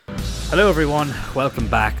Hello everyone, welcome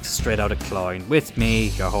back to Straight Outta Cloyne. With me,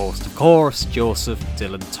 your host, of course, Joseph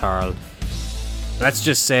Dylan Turl. Let's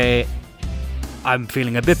just say I'm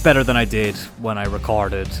feeling a bit better than I did when I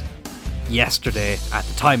recorded yesterday at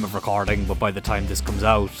the time of recording, but by the time this comes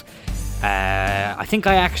out, I think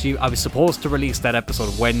I was supposed to release that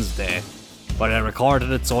episode Wednesday, but I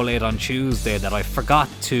recorded it so late on Tuesday that I forgot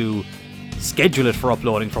to schedule it for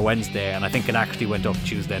uploading for Wednesday, and I think it actually went up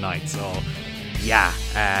Tuesday night, so yeah,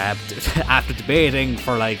 after debating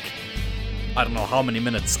for I don't know how many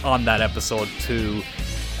minutes on that episode to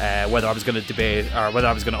whether I was going to debate, or whether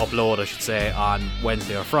I was going to upload, I should say, on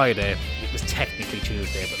Wednesday or Friday, it was technically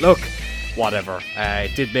Tuesday, but look, whatever,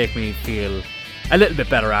 it did make me feel a little bit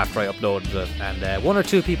better after I uploaded it, and one or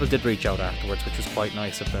two people did reach out afterwards, which was quite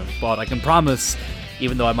nice of them, but I can promise,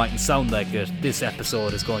 even though I mightn't sound like it, this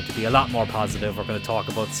episode is going to be a lot more positive. We're going to talk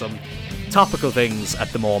about some topical things at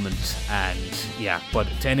the moment, and yeah, but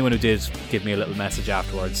to anyone who did give me a little message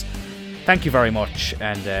afterwards, thank you very much,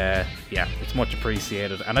 and yeah, it's much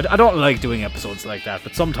appreciated. And I don't like doing episodes like that,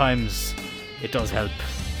 but sometimes it does help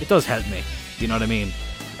me, you know what I mean?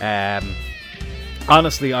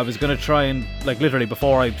 Honestly, I was going to try and, literally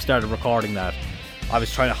before I started recording that, I was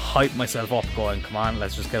trying to hype myself up, going, come on,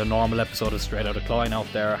 let's just get a normal episode of Straight Outta Cloyne out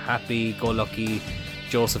there, happy go lucky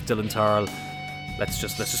Joseph Dylan Turl. Let's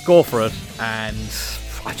just go for it, and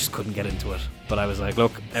I just couldn't get into it. But I was like,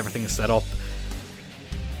 look, everything is set up.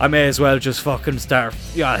 I may as well just fucking start.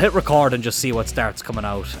 Yeah, hit record and just see what starts coming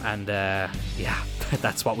out. And yeah,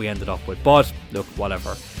 that's what we ended up with. But look,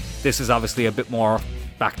 whatever. This is obviously a bit more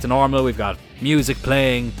back to normal. We've got music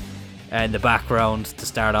playing in the background to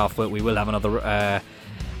start off with. We will have another. I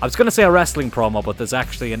was going to say a wrestling promo, but there's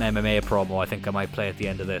actually an MMA promo I think I might play at the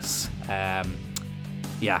end of this.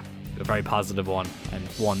 Yeah. A very positive one, and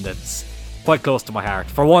one that's quite close to my heart.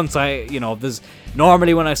 For once, there's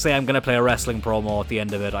normally when I say I'm going to play a wrestling promo at the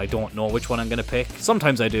end of it, I don't know which one I'm going to pick.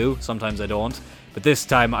 Sometimes I do, sometimes I don't. But this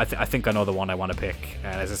time, I think I know the one I want to pick.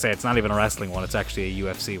 As I say, it's not even a wrestling one, it's actually a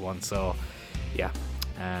UFC one. So, yeah,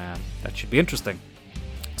 that should be interesting.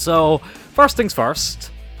 So, first things first,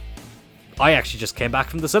 I actually just came back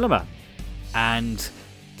from the cinema. And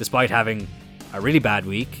despite having a really bad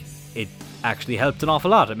week, it actually helped an awful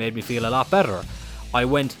lot. It made me feel a lot better. I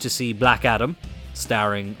went to see Black Adam,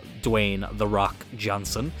 starring Dwayne "The Rock"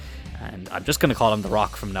 Johnson, and I'm just going to call him The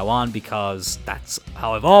Rock from now on because that's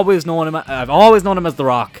how I've always known him. I've always known him as The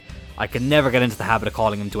Rock. I can never get into the habit of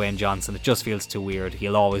calling him Dwayne Johnson. It just feels too weird.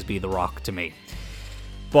 He'll always be The Rock to me.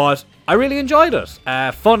 But I really enjoyed it.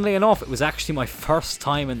 Funnily enough, it was actually my first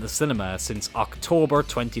time in the cinema since October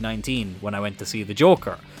 2019 when I went to see The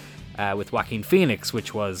Joker. With Joaquin Phoenix,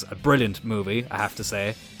 which was a brilliant movie, I have to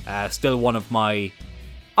say. Still I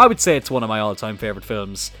would say it's one of my all-time favourite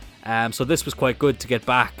films. So this was quite good to get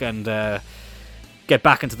back and get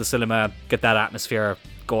back into the cinema, get that atmosphere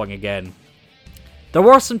going again. There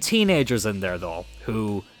were some teenagers in there, though,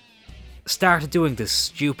 who started doing this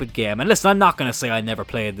stupid game. And listen, I'm not going to say I never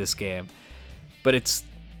played this game, but it's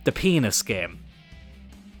the penis game.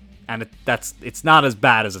 And it's not as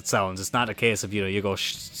bad as it sounds. It's not a case of, you go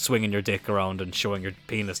swinging your dick around and showing your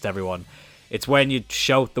penis to everyone. It's when you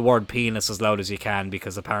shout the word penis as loud as you can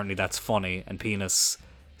because apparently that's funny and penis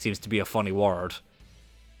seems to be a funny word.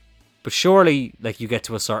 But surely, you get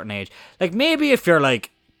to a certain age. Maybe if you're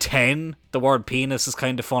 10, the word penis is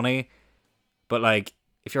kind of funny. But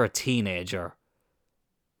if you're a teenager,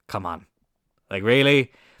 come on.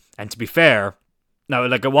 Really? And to be fair, no,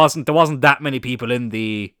 there wasn't that many people in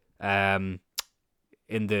the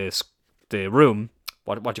room,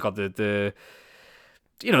 what you call the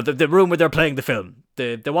room where they're playing the film.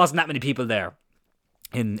 There wasn't that many people there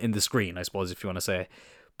in the screen, I suppose, if you want to say.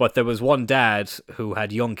 But there was one dad who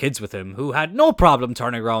had young kids with him who had no problem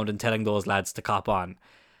turning around and telling those lads to cop on.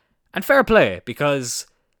 And fair play, because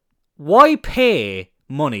why pay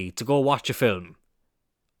money to go watch a film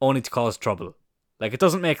only to cause trouble? It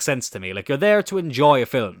doesn't make sense to me. You're there to enjoy a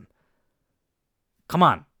film. Come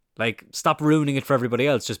on. Stop ruining it for everybody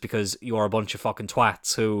else just because you're a bunch of fucking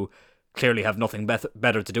twats who clearly have nothing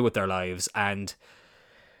better to do with their lives. And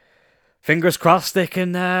fingers crossed they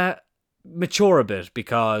can mature a bit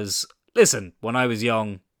because, listen, when I was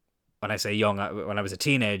young, when I say young, when I was a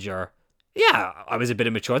teenager, yeah, I was a bit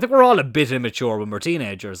immature. I think we're all a bit immature when we're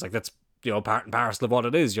teenagers. That's, part and parcel of what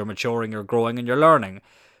it is. You're maturing, you're growing, and you're learning.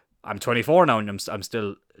 I'm 24 now and I'm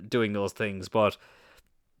still doing those things, but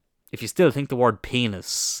if you still think the word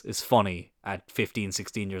penis is funny at 15,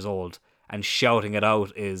 16 years old and shouting it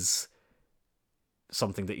out is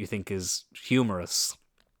something that you think is humorous,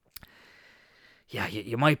 yeah,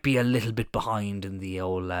 you might be a little bit behind in the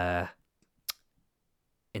old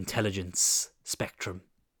intelligence spectrum.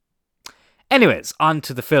 Anyways, on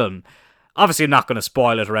to the film. Obviously, I'm not going to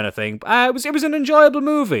spoil it or anything. It was an enjoyable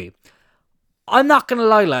movie. I'm not going to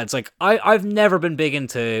lie, lads. Like, I've never been big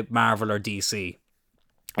into Marvel or DC.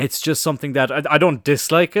 It's just something that I don't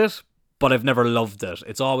dislike it, but I've never loved it.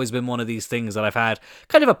 It's always been one of these things that I've had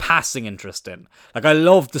kind of a passing interest in. Like, I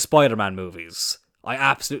love the Spider-Man movies. I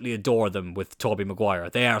absolutely adore them with Tobey Maguire.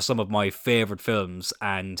 They are some of my favourite films,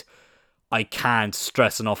 and I can't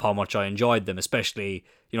stress enough how much I enjoyed them, especially,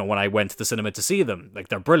 when I went to the cinema to see them. Like,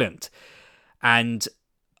 they're brilliant. And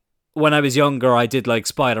when I was younger, I did like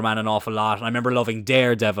Spider-Man an awful lot, and I remember loving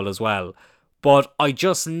Daredevil as well. But I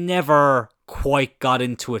just never quite got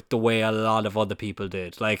into it the way a lot of other people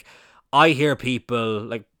did. Like, I hear people,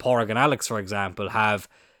 like Porg and Alex, for example, have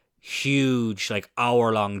huge, like,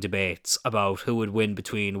 hour-long debates about who would win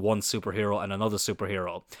between one superhero and another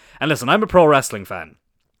superhero. And listen, I'm a pro wrestling fan,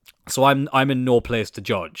 so I'm in no place to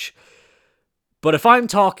judge. But if I'm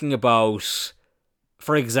talking about,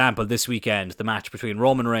 for example, this weekend, the match between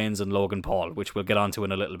Roman Reigns and Logan Paul, which we'll get onto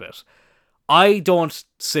in a little bit, I don't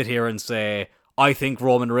sit here and say, I think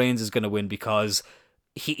Roman Reigns is going to win because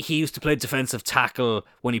he used to play defensive tackle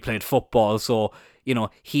when he played football, so,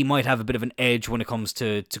 he might have a bit of an edge when it comes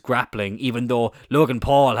to grappling, even though Logan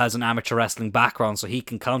Paul has an amateur wrestling background, so he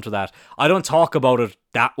can counter that. I don't talk about it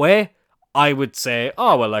that way. I would say,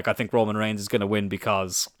 I think Roman Reigns is going to win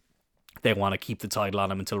because they want to keep the title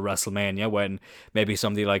on him until WrestleMania, when maybe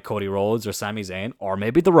somebody like Cody Rhodes or Sami Zayn, or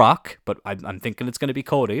maybe The Rock, but I'm thinking it's going to be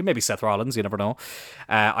Cody, maybe Seth Rollins, you never know.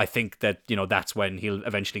 I think that, that's when he'll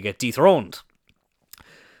eventually get dethroned.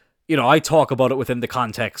 I talk about it within the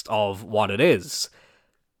context of what it is.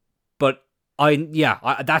 But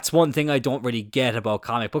that's one thing I don't really get about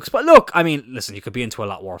comic books. But look, I mean, listen, you could be into a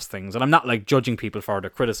lot worse things, and I'm not like judging people for it or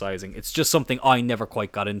criticizing. It's just something I never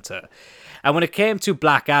quite got into. And when it came to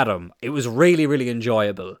Black Adam, it was really, really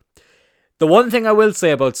enjoyable. The one thing I will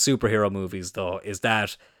say about superhero movies, though, is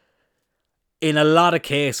that in a lot of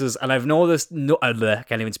cases, and I've noticed, I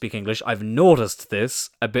can't even speak English, I've noticed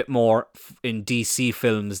this a bit more in DC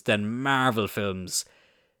films than Marvel films.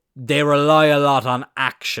 They rely a lot on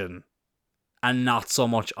action and not so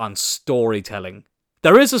much on storytelling.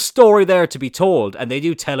 There is a story there to be told, and they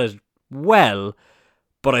do tell it well,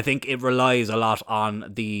 but I think it relies a lot on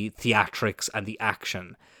the theatrics and the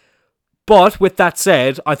action. But with that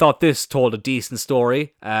said, I thought this told a decent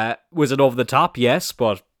story. Was it over the top? Yes,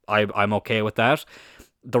 but I'm okay with that.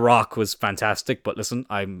 The Rock was fantastic, but listen,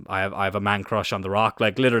 I have a man crush on The Rock.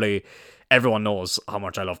 Like, literally, everyone knows how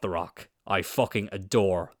much I love The Rock. I fucking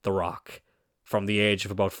adore The Rock. From the age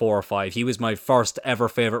of about 4 or 5. He was my first ever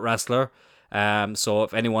favourite wrestler. So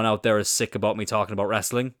if anyone out there is sick about me talking about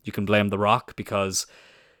wrestling, you can blame The Rock, because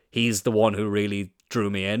he's the one who really drew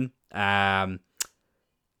me in. And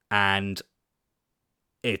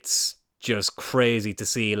it's just crazy to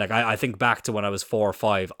see. Like, I think back to when I was 4 or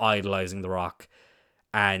 5, idolizing The Rock.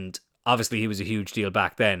 And obviously he was a huge deal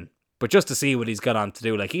back then. But just to see what he's got on to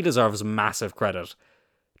do, like, he deserves massive credit.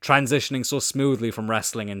 Transitioning so smoothly from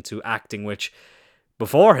wrestling into acting, which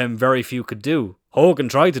before him very few could do. Hogan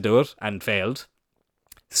tried to do it and failed.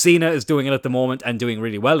 Cena is doing it at the moment and doing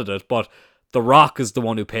really well at it, but The Rock is the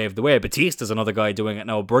one who paved the way. Batista's another guy doing it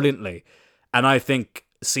now brilliantly. And I think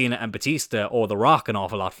Cena and Batista owe The Rock an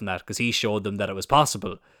awful lot from that, because he showed them that it was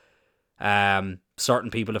possible. Certain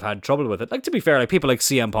people have had trouble with it. Like, to be fair, like people like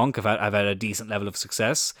CM Punk have had a decent level of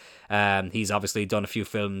success. He's obviously done a few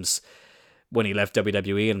films when he left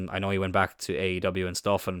WWE, and I know he went back to AEW and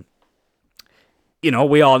stuff, and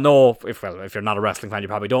we all know, if you're not a wrestling fan, you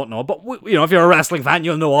probably don't know, but if you're a wrestling fan,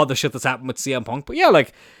 you'll know all the shit that's happened with CM Punk. But yeah,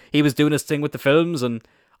 like, he was doing his thing with the films, and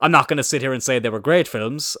I'm not going to sit here and say they were great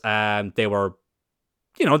films. They were,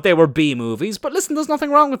 they were B movies, but listen, there's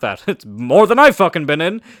nothing wrong with that. It's more than I've fucking been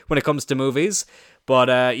in when it comes to movies. But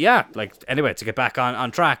anyway, to get back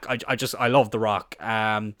on track, I love The Rock.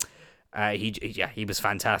 He was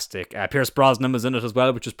fantastic. Pierce Brosnan was in it as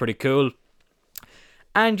well, which was pretty cool.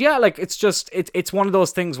 And yeah, like, it's one of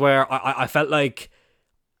those things where I felt like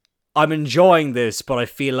I'm enjoying this, but I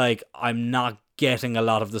feel like I'm not getting a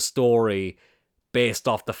lot of the story based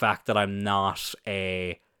off the fact that I'm not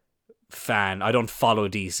a fan. I don't follow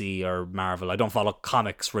DC or Marvel. I don't follow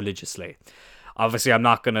comics religiously. Obviously, I'm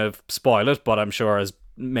not going to spoil it, but I'm sure, as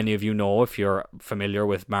many of you know, if you're familiar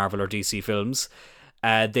with Marvel or DC films,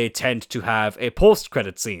 they tend to have a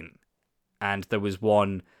post-credit scene. And there was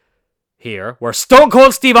one here where Stone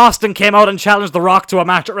Cold Steve Austin came out and challenged The Rock to a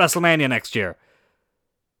match at WrestleMania next year.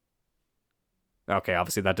 Okay,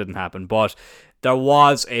 obviously that didn't happen, but there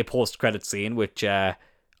was a post-credit scene, which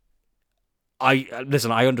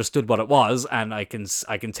I understood what it was, and I can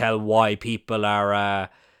tell why people are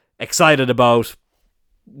excited about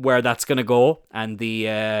where that's going to go and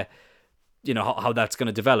the how that's going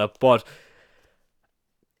to develop. But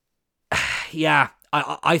yeah,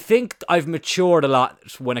 I think I've matured a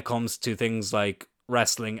lot when it comes to things like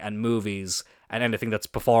wrestling and movies and anything that's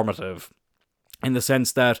performative, in the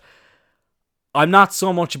sense that I'm not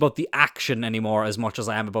so much about the action anymore as much as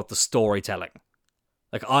I am about the storytelling.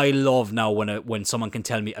 Like, I love now when someone can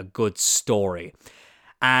tell me a good story.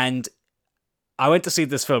 And I went to see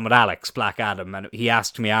this film with Alex, Black Adam, and he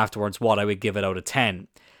asked me afterwards what I would give it out of 10.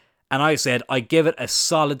 And I said, I give it a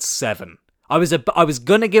solid 7. I was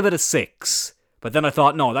going to give it a 6, but then I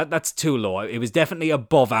thought, no, that's too low. It was definitely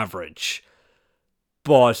above average.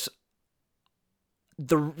 But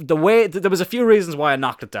the way, there was a few reasons why I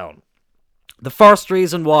knocked it down. The first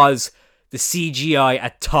reason was the CGI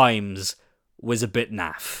at times was a bit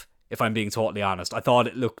naff, if I'm being totally honest. I thought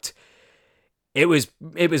it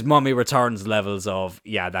was Mummy Returns levels of,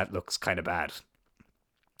 yeah, that looks kind of bad.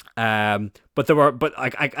 But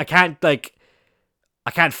I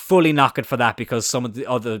can't fully knock it for that, because some of the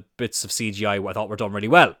other bits of CGI I thought were done really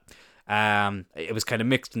well. It was kind of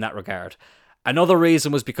mixed in that regard. Another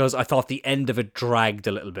reason was because I thought the end of it dragged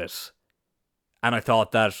a little bit, and I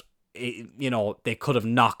thought that they could have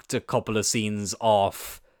knocked a couple of scenes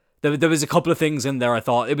off. There was a couple of things in there I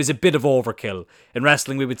thought it was a bit of overkill. In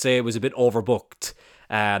wrestling, we would say it was a bit overbooked.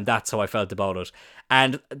 That's how I felt about it.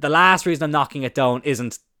 And the last reason I'm knocking it down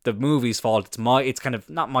isn't the movie's fault. It's kind of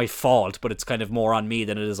not my fault, but it's kind of more on me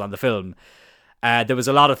than it is on the film. There was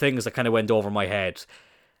a lot of things that kind of went over my head.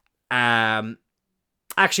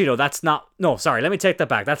 Actually, no, that's not... No, sorry, let me take that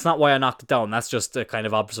back. That's not why I knocked it down. That's just a kind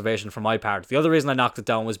of observation from my part. The other reason I knocked it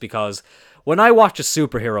down was because when I watch a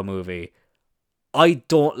superhero movie, I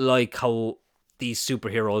don't like how these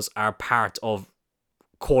superheroes are part of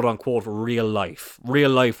quote-unquote real life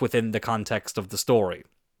within the context of the story.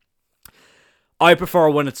 I prefer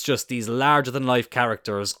when it's just these larger-than-life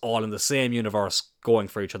characters all in the same universe going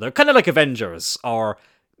for each other. Kind of like Avengers, or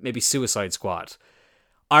maybe Suicide Squad.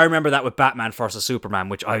 I remember that with Batman vs. Superman,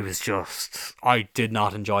 which I did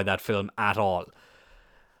not enjoy that film at all.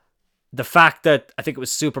 The fact that I think it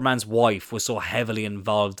was Superman's wife was so heavily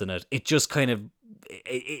involved in it, it just kind of...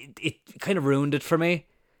 It kind of ruined it for me.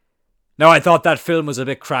 Now, I thought that film was a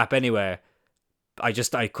bit crap anyway. I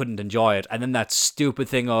couldn't enjoy it. And then that stupid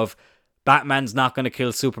thing of Batman's not going to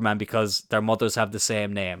kill Superman because their mothers have the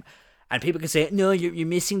same name. And people can say, no, you're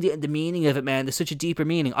missing the meaning of it, man. There's such a deeper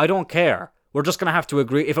meaning. I don't care. We're just going to have to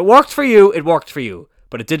agree. If it worked for you, it worked for you.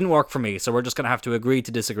 But it didn't work for me, so we're just going to have to agree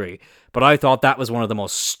to disagree. But I thought that was one of the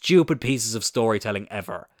most stupid pieces of storytelling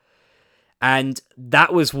ever. And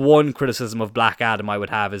that was one criticism of Black Adam I would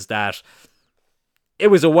have, is that it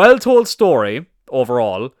was a well-told story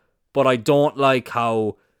overall, but I don't like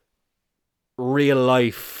how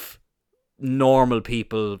real-life, normal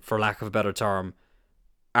people, for lack of a better term,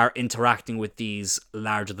 are interacting with these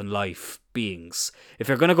larger-than-life beings. If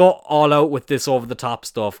you're going to go all out with this over-the-top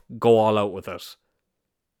stuff, go all out with it.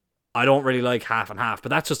 I don't really like half and half, but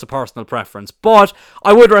that's just a personal preference. But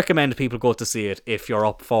I would recommend people go to see it if you're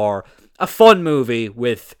up for a fun movie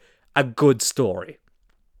with a good story.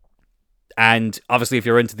 And obviously, if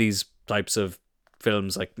you're into these types of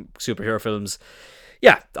films, like superhero films,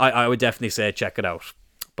 yeah, I would definitely say check it out.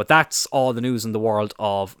 But that's all the news in the world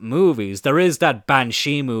of movies. There is that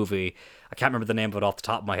Banshee movie. I can't remember the name of it off the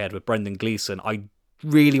top of my head, with Brendan Gleeson. I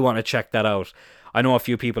really want to check that out. I know a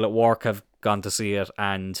few people at work have gone to see it,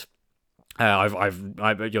 and I've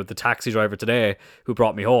the taxi driver today who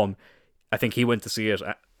brought me home, I think he went to see it,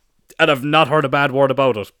 and I've not heard a bad word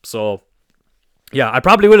about it. So yeah, I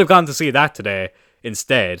probably would have gone to see that today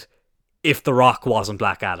instead if The Rock wasn't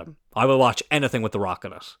Black Adam. I will watch anything with The Rock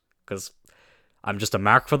in it, because I'm just a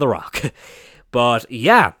mark for The Rock. But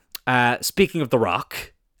yeah, speaking of The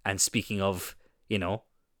Rock, and speaking of,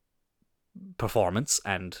 performance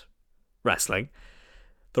and wrestling,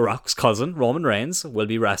 The Rock's cousin, Roman Reigns, will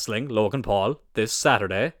be wrestling Logan Paul this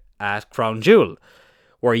Saturday at Crown Jewel.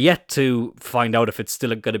 We're yet to find out if it's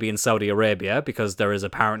still going to be in Saudi Arabia, because there is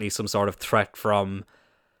apparently some sort of threat from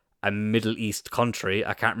a Middle East country.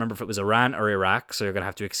 I can't remember if it was Iran or Iraq, so you're going to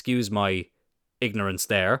have to excuse my ignorance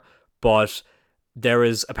there. But there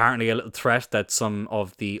is apparently a little threat that some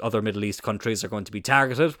of the other Middle East countries are going to be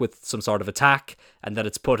targeted with some sort of attack, and that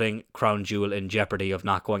it's putting Crown Jewel in jeopardy of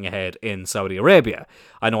not going ahead in Saudi Arabia.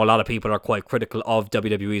 I know a lot of people are quite critical of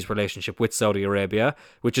WWE's relationship with Saudi Arabia,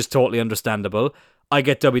 which is totally understandable. I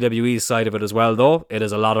get WWE's side of it as well, though. It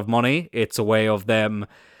is a lot of money. It's a way of them,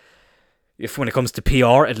 if when it comes to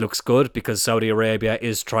PR, it looks good because Saudi Arabia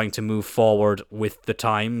is trying to move forward with the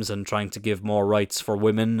times and trying to give more rights for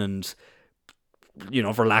women and,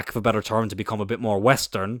 for lack of a better term, to become a bit more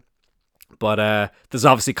Western. But there's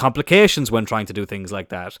obviously complications when trying to do things like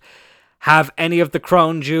that. Have any of the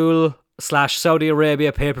Crown Jewel / Saudi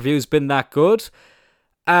Arabia pay-per-views been that good?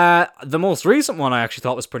 The most recent one I actually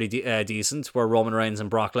thought was pretty decent, where Roman Reigns and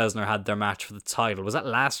Brock Lesnar had their match for the title. Was that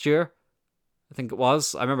last year? I think it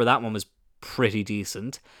was. I remember that one was pretty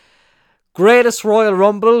decent. Greatest Royal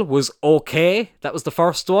Rumble was okay. That was the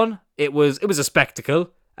first one. It was a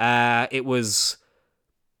spectacle. It was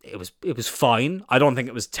fine. I don't think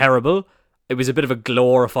it was terrible. It was a bit of a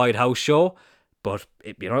glorified house show, but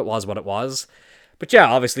it was what it was. But yeah,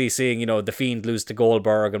 obviously seeing, The Fiend lose to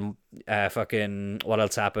Goldberg and fucking what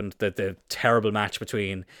else happened? The terrible match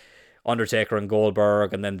between Undertaker and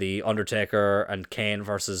Goldberg, and then the Undertaker and Kane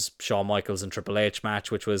versus Shawn Michaels and Triple H match,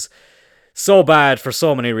 which was so bad for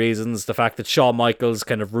so many reasons. The fact that Shawn Michaels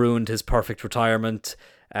kind of ruined his perfect retirement.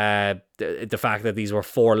 The fact that these were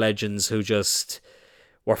four legends who just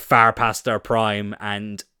were far past their prime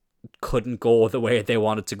and couldn't go the way they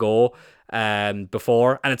wanted to go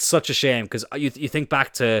before. And it's such a shame because you think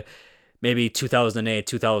back to maybe 2008,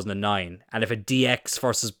 2009, and if a DX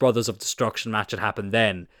versus Brothers of Destruction match had happened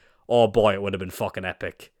then, oh boy, it would have been fucking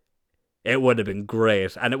epic. It would have been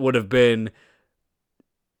great. And it would have been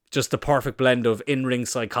just the perfect blend of in-ring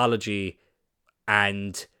psychology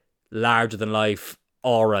and larger-than-life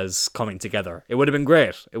auras coming together. It would have been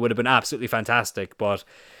great. It would have been absolutely fantastic. But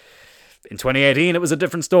in 2018, it was a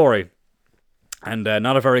different story. And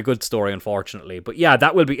not a very good story, unfortunately. But yeah,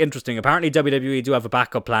 that will be interesting. Apparently, WWE do have a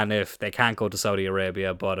backup plan if they can't go to Saudi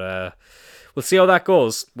Arabia. But we'll see how that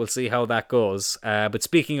goes. But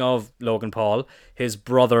speaking of Logan Paul, his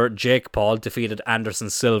brother Jake Paul defeated Anderson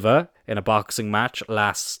Silva in a boxing match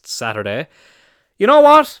last Saturday. You know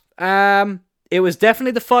what? It was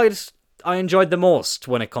definitely the fight I enjoyed the most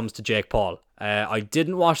when it comes to Jake Paul. I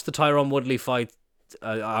didn't watch the Tyron Woodley fight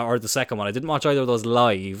or the second one. I didn't watch either of those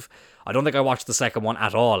live. I don't think I watched the second one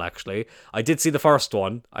at all, actually. I did see the first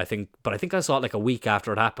one, I think I saw it like a week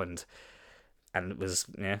after it happened. And it was,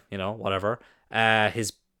 whatever.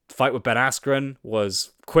 His fight with Ben Askren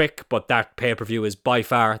was quick, but that pay-per-view is by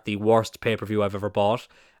far the worst pay-per-view I've ever bought.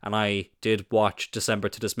 And I did watch December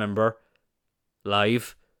to Dismember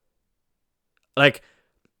live. Like,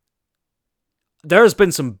 there's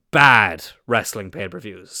been some bad wrestling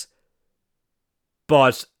pay-per-views.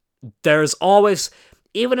 But there's always,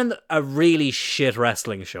 even in a really shit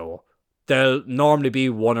wrestling show, there'll normally be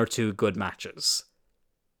one or two good matches.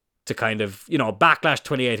 To kind of, Backlash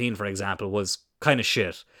 2018, for example, was kind of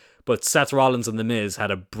shit. But Seth Rollins and The Miz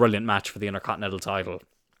had a brilliant match for the Intercontinental title.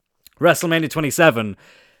 WrestleMania 27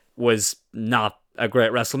 was not a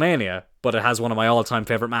great WrestleMania, but it has one of my all-time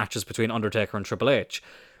favourite matches between Undertaker and Triple H.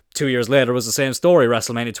 2 years later was the same story,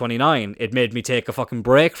 WrestleMania 29. It made me take a fucking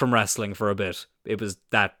break from wrestling for a bit. It was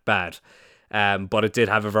that bad. But it did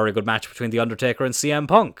have a very good match between The Undertaker and CM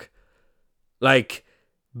Punk. Like,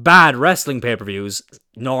 bad wrestling pay-per-views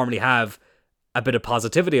normally have a bit of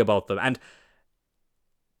positivity about them. And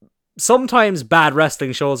sometimes bad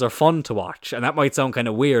wrestling shows are fun to watch. And that might sound kind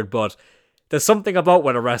of weird, but there's something about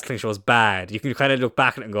when a wrestling show is bad. You can kind of look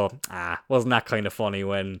back at it and go, wasn't that kind of funny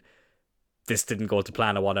when this didn't go to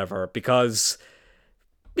plan or whatever? Because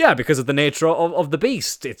of the nature of the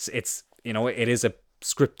beast. It's it is a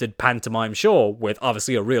scripted pantomime show with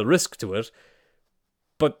obviously a real risk to it.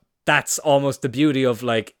 But that's almost the beauty of,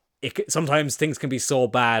 like, sometimes things can be so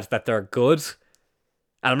bad that they're good.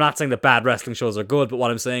 And I'm not saying that bad wrestling shows are good, but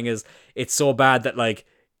what I'm saying is it's so bad that, like,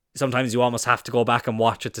 sometimes you almost have to go back and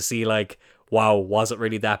watch it to see, like, wow, was it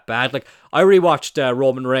really that bad? Like, I rewatched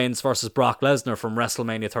Roman Reigns versus Brock Lesnar from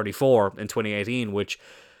WrestleMania 34 in 2018, which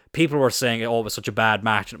people were saying, it was such a bad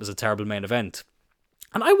match and it was a terrible main event.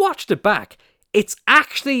 And I watched it back. It's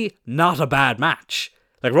actually not a bad match.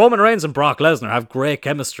 Like, Roman Reigns and Brock Lesnar have great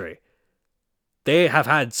chemistry. They have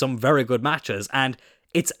had some very good matches, and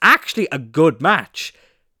it's actually a good match.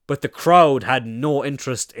 But the crowd had no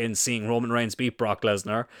interest in seeing Roman Reigns beat Brock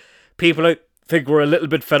Lesnar. People, I think, were a little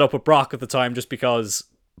bit fed up with Brock at the time just because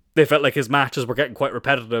they felt like his matches were getting quite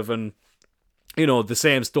repetitive, and, the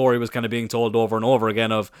same story was kind of being told over and over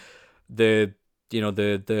again of the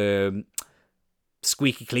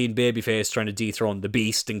squeaky clean babyface trying to dethrone the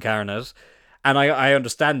beast incarnate. And I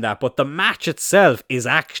understand that, but the match itself is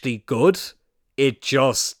actually good. It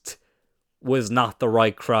just was not the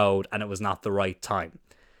right crowd, and it was not the right time.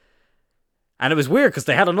 And it was weird, because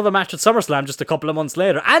they had another match at SummerSlam just a couple of months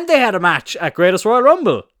later, and they had a match at Greatest Royal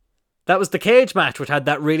Rumble That was the cage match, which had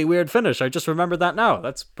that really weird finish. I just remembered that now.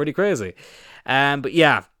 That's pretty crazy. But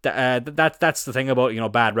yeah, that's the thing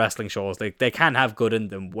about, bad wrestling shows. They can have good in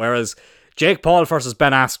them. Whereas Jake Paul versus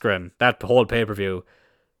Ben Askren, that whole pay-per-view,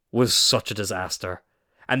 was such a disaster.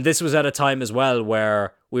 And this was at a time as well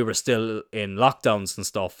where we were still in lockdowns and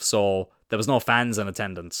stuff, so there was no fans in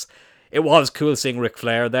attendance. It was cool seeing Ric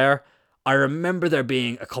Flair there. I remember there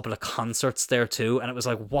being a couple of concerts there too, and it was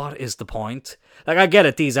like, what is the point? Like, I get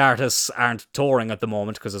it, these artists aren't touring at the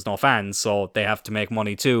moment because there's no fans, so they have to make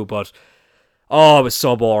money too, but oh, it was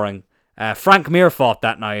so boring. Frank Mir fought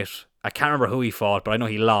that night. I can't remember who he fought, but I know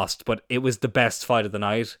he lost, but it was the best fight of the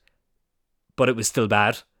night, but it was still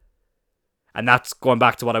bad. And that's going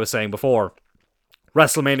back to what I was saying before.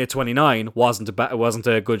 WrestleMania 29 wasn't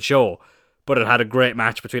a good show, but it had a great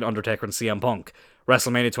match between Undertaker and CM Punk.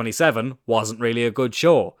 WrestleMania 27 wasn't really a good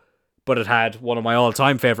show, but it had one of my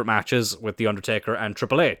all-time favourite matches with The Undertaker and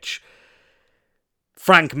Triple H.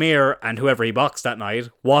 Frank Mir and whoever he boxed that night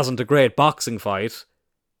wasn't a great boxing fight,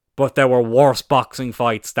 but there were worse boxing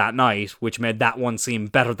fights that night, which made that one seem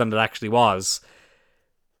better than it actually was.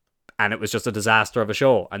 And it was just a disaster of a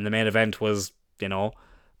show. And the main event was,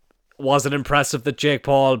 was it impressive that Jake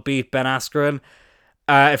Paul beat Ben Askren?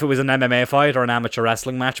 If it was an MMA fight or an amateur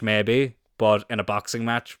wrestling match, maybe. But in a boxing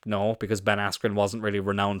match, no, because Ben Askren wasn't really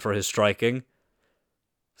renowned for his striking.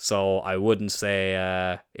 So I wouldn't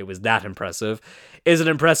say it was that impressive. Is it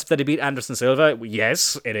impressive that he beat Anderson Silva?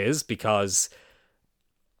 Yes, it is, because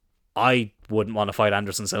I wouldn't want to fight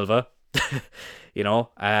Anderson Silva.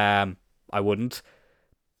 I wouldn't.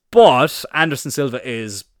 But Anderson Silva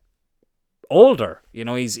is older.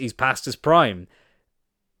 He's past his prime.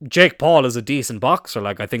 Jake Paul is a decent boxer.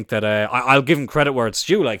 Like, I think that I'll give him credit where it's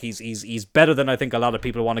due. Like, he's better than I think a lot of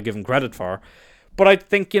people want to give him credit for. But I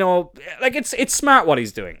think, it's smart what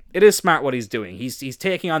he's doing. It is smart what he's doing. He's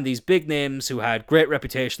taking on these big names who had great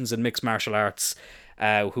reputations in mixed martial arts,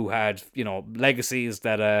 who had, legacies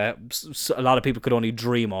that a lot of people could only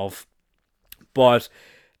dream of. But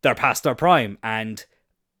they're past their prime, and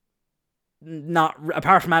not,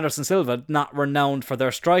 apart from Anderson Silva, not renowned for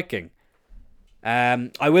their striking.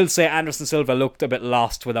 I will say Anderson Silva looked a bit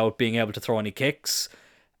lost without being able to throw any kicks.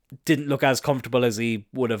 Didn't look as comfortable as he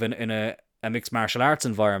would have in a mixed martial arts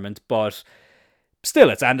environment, but still,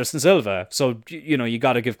 it's Anderson Silva, so you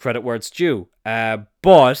got to give credit where it's due.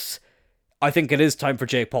 But I think it is time for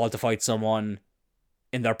Jake Paul to fight someone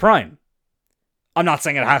in their prime. I'm not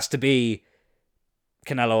saying it has to be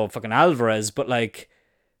Canelo fucking Alvarez, but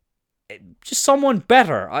just someone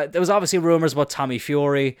better. There was obviously rumors about Tommy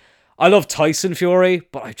Fury. I love Tyson Fury,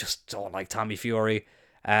 but I just don't like Tommy Fury.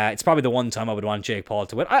 It's probably the one time I would want Jake Paul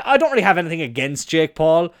to win. I don't really have anything against Jake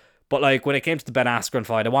Paul, but when it came to the Ben Askren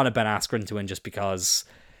fight, I wanted Ben Askren to win just because,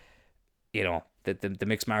 the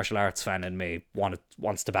mixed martial arts fan in me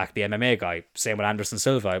wants to back the MMA guy. Same with Anderson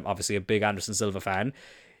Silva. I'm obviously a big Anderson Silva fan.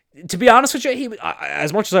 To be honest with you,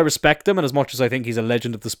 as much as I respect him and as much as I think he's a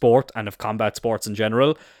legend of the sport and of combat sports in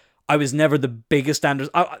general, I was never the biggest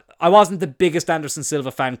I wasn't the biggest Anderson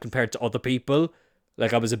Silva fan compared to other people.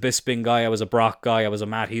 I was a Bisping guy, I was a Brock guy, I was a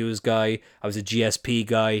Matt Hughes guy, I was a GSP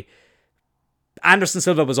guy. Anderson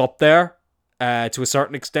Silva was up there to a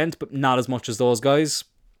certain extent, but not as much as those guys.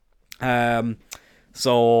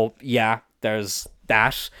 So yeah, there's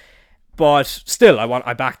that. But still,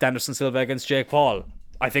 I backed Anderson Silva against Jake Paul.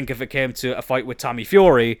 I think if it came to a fight with Tommy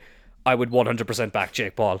Fury, I would 100% back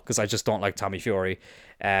Jake Paul, because I just don't like Tommy Fury.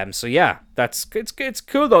 So yeah, it's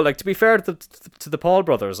cool though. To be fair to the Paul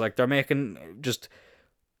brothers, they're making just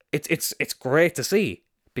it's great to see,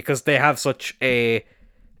 because they have such a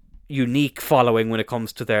unique following when it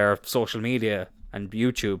comes to their social media and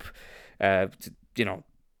YouTube,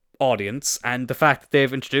 audience, and the fact that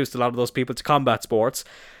they've introduced a lot of those people to combat sports.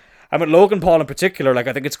 And with Logan Paul in particular,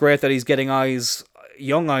 I think it's great that he's getting eyes,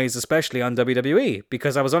 young eyes especially, on WWE,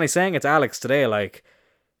 because I was only saying it to Alex today,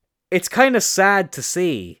 it's kind of sad to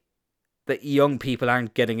see that young people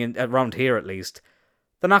aren't getting in, around here at least,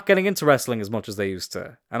 they're not getting into wrestling as much as they used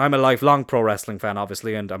to. And I'm a lifelong pro wrestling fan,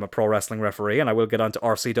 obviously, and I'm a pro wrestling referee, and I will get on to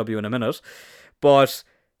RCW in a minute. But,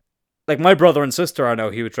 my brother and sister are now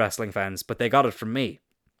huge wrestling fans, but they got it from me.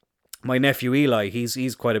 My nephew Eli,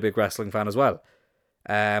 he's quite a big wrestling fan as well.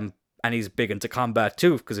 And he's big into combat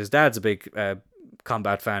too, because his dad's a big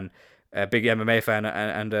combat fan, a big MMA fan,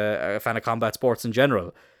 and a fan of combat sports in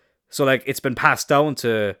general. So it's been passed down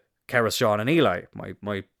to Keras, Sean and Eli,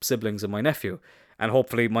 my siblings and my nephew. And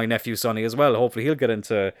hopefully my nephew Sonny as well. Hopefully he'll get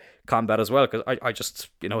into combat as well, because I just,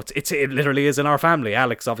 it literally is in our family.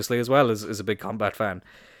 Alex obviously as well is a big combat fan.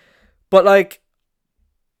 But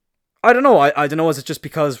I don't know. I don't know. Is it just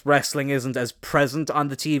because wrestling isn't as present on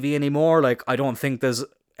the TV anymore? Like, I don't think there's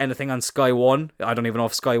anything on Sky One. I don't even know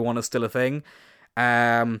if Sky One is still a thing.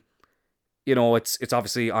 Um, it's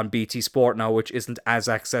obviously on BT Sport now, which isn't as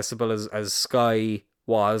accessible as Sky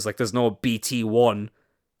was. Like, there's no BT One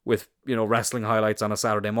with wrestling highlights on a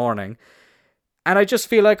Saturday morning. And I just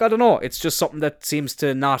feel like, I don't know, it's just something that seems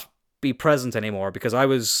to not be present anymore.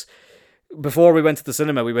 Because before we went to the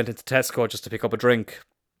cinema, we went into Tesco just to pick up a drink.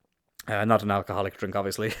 Not an alcoholic drink,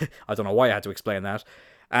 obviously. I don't know why I had to explain that.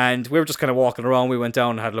 And we were just kind of walking around. We went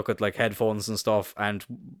down and had a look at like headphones and stuff. And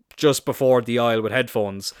just before the aisle with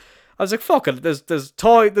headphones, I was like, fuck it, there's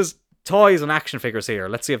toys and action figures here.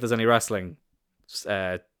 Let's see if there's any wrestling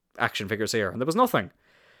action figures here. And there was nothing.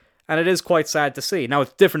 And it is quite sad to see. Now,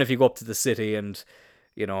 it's different if you go up to the city and,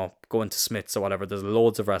 go into Smith's or whatever. There's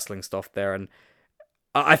loads of wrestling stuff there. And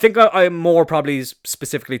I think I'm more probably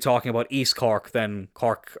specifically talking about East Cork than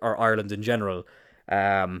Cork or Ireland in general.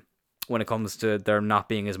 When it comes to there not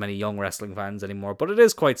being as many young wrestling fans anymore. But it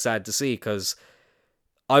is quite sad to see because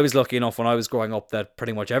I was lucky enough when I was growing up that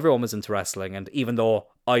pretty much everyone was into wrestling. And even though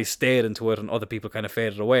I stayed into it and other people kind of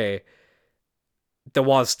faded away, there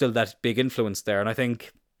was still that big influence there. And I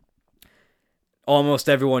think almost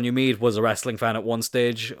everyone you meet was a wrestling fan at one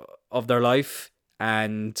stage of their life,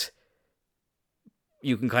 and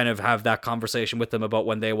you can kind of have that conversation with them about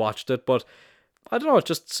when they watched it. But I don't know, it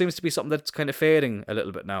just seems to be something that's kind of fading a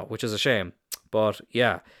little bit now, which is a shame. But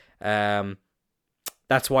yeah,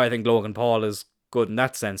 that's why I think Logan Paul is good in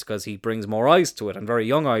that sense, because he brings more eyes to it, and very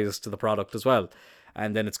young eyes to the product as well.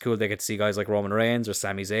 And then it's cool they get to see guys like Roman Reigns or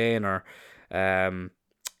Sami Zayn or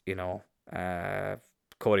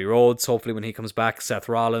Cody Rhodes, hopefully when he comes back, Seth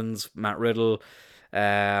Rollins, Matt Riddle.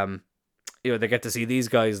 They get to see these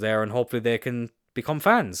guys there, and hopefully they can become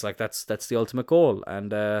fans. Like that's the ultimate goal.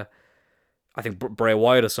 And I think Bray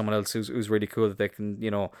Wyatt is someone else who's really cool that they can,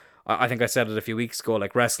 I think I said it a few weeks ago,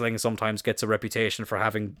 like wrestling sometimes gets a reputation for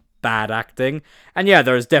having bad acting. And yeah,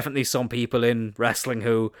 there's definitely some people in wrestling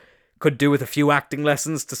who could do with a few acting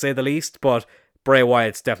lessons, to say the least, but Bray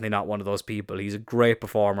Wyatt's definitely not one of those people. He's a great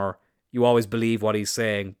performer. You always believe what he's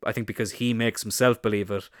saying, I think, because he makes himself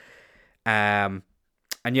believe it. And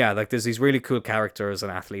yeah, like there's these really cool characters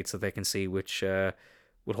and athletes that they can see, which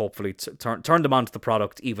would hopefully turn them onto the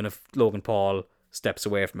product, even if Logan Paul steps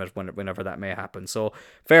away from it whenever that may happen. So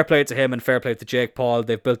fair play to him and fair play to Jake Paul.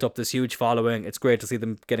 They've built up this huge following. It's great to see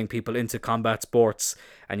them getting people into combat sports.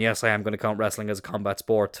 And yes, I am going to count wrestling as a combat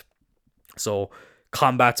sport. So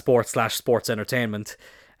combat sports / sports entertainment.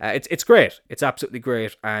 It's great. It's absolutely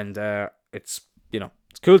great, and it's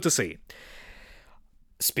cool to see.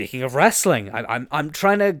 Speaking of wrestling, I'm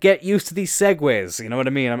trying to get used to these segues. You know what I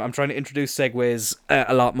mean? I'm trying to introduce segues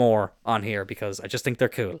a lot more on here because I just think they're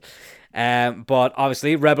cool. But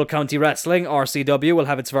obviously, Rebel County Wrestling (RCW) will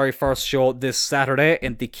have its very first show this Saturday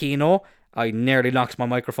in the Kino. I nearly knocked my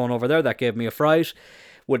microphone over there. That gave me a fright.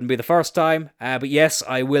 Wouldn't be the first time. But yes,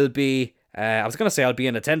 I will be. I was going to say I'll be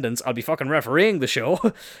in attendance. I'll be fucking refereeing the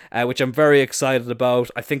show, which I'm very excited about.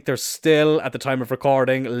 I think there's still, at the time of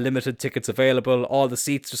recording, limited tickets available. All the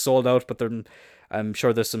seats are sold out, but I'm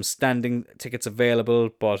sure there's some standing tickets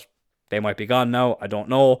available, but they might be gone now. I don't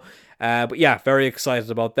know. But yeah, very excited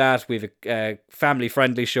about that. We have a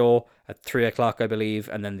family-friendly show at 3 o'clock, I believe,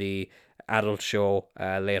 and then the adult show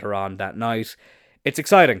later on that night. It's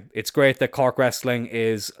exciting. It's great that Cork Wrestling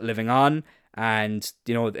is living on. And,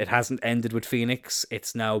 it hasn't ended with Phoenix.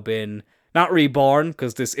 It's now been, not reborn,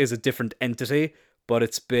 because this is a different entity, but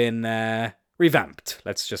it's been revamped,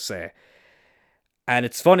 let's just say. And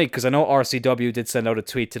it's funny, because I know RCW did send out a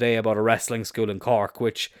tweet today about a wrestling school in Cork,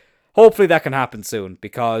 which hopefully that can happen soon,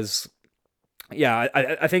 because, yeah,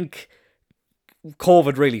 I think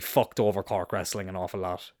COVID really fucked over Cork wrestling an awful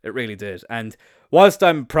lot. It really did. And whilst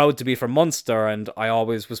I'm proud to be from Munster, and I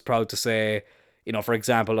always was proud to say, for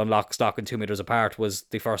example, Unlock, Stock and 2 Meters Apart was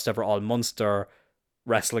the first ever all-Munster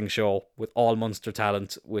wrestling show with all Munster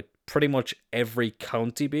talent, with pretty much every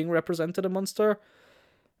county being represented in Munster,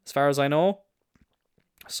 as far as I know.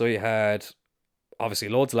 So you had, obviously,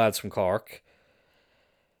 loads of lads from Cork,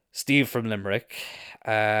 Steve from Limerick,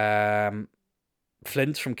 Flint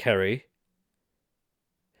from Kerry.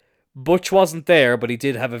 Butch wasn't there, but he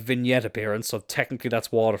did have a vignette appearance, so technically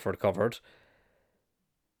that's Waterford covered.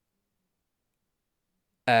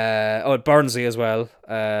 Burnsy as well.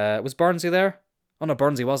 Was Burnsy there? Oh no,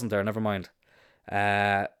 Burnsy wasn't there, never mind.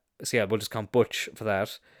 So yeah, we'll just count Butch for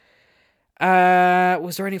that.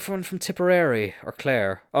 Was there anyone from Tipperary or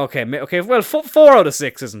Clare? Okay, okay. Well, 4 out of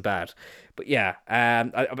 6 isn't bad, but yeah.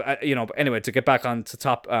 But anyway, to get back onto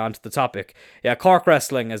the topic, yeah, Cork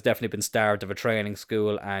wrestling has definitely been starved of a training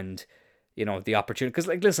school and the opportunity. Because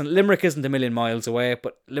like, listen, Limerick isn't a million miles away,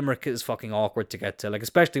 but Limerick is fucking awkward to get to. Like,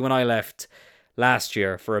 especially when I left last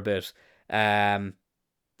year for a bit, I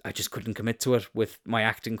just couldn't commit to it with my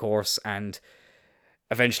acting course and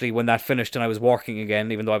eventually when that finished and I was working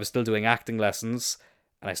again, even though I was still doing acting lessons,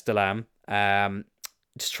 and I still am,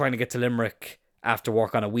 just trying to get to Limerick after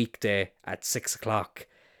work on a weekday at 6 o'clock,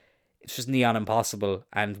 it's just neon impossible.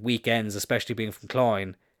 And weekends, especially being from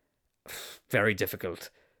Cloyne, very difficult.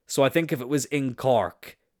 So I think if it was in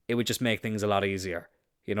Cork, it would just make things a lot easier.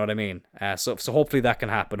 You know what I mean? So hopefully that can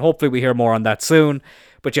happen. Hopefully we hear more on that soon.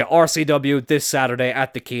 But yeah, RCW this Saturday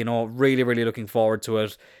at the Kino. Really, really looking forward to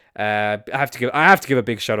it. I have to give a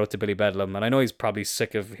big shout out to Billy Bedlam, and I know he's probably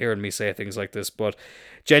sick of hearing me say things like this, but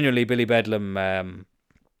genuinely, Billy Bedlam,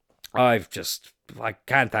 I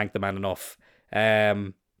can't thank the man enough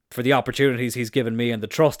for the opportunities he's given me and the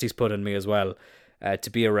trust he's put in me as well to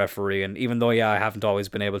be a referee. And even though I haven't always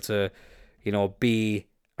been able to, be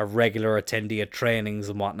a regular attendee at trainings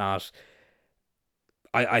and whatnot,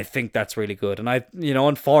 I think that's really good. And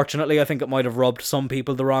unfortunately, I think it might have rubbed some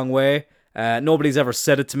people the wrong way. Nobody's ever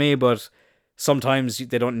said it to me, but sometimes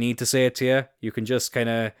they don't need to say it to you. You can just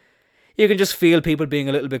feel people being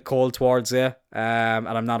a little bit cold towards you. And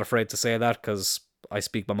I'm not afraid to say that because I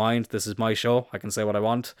speak my mind. This is my show. I can say what I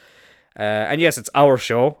want. And yes, it's our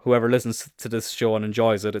show. Whoever listens to this show and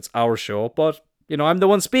enjoys it, it's our show. But, I'm the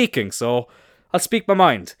one speaking, so I'll speak my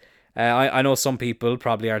mind. I know some people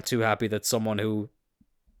probably aren't too happy that someone who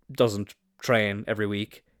doesn't train every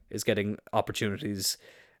week is getting opportunities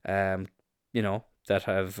that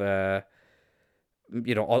have that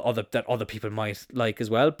other people might like as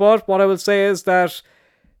well. But what I will say is that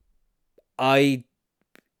I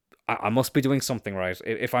must be doing something right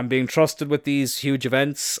if I'm being trusted with these huge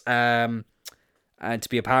events and to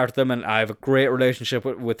be a part of them. And I have a great relationship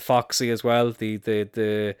with Foxy as well,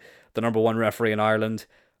 the number one referee in Ireland.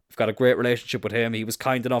 I've got a great relationship with him. He was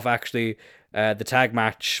kind enough actually the tag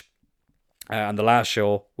match on the last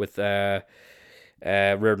show with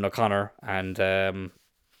Reardon O'Connor, and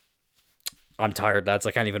I'm tired, lads.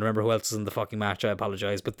 I can't even remember who else is in the fucking match. I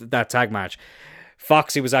apologise, but that tag match,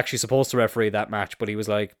 Foxy was actually supposed to referee that match, but he was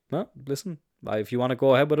like, "Well, listen, if you want to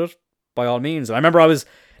go ahead with it, by all means." And I remember I was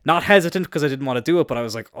not hesitant because I didn't want to do it, but I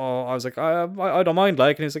was like, I don't mind,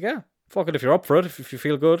 like. And he's like, "Yeah, fuck it, if you're up for it, if you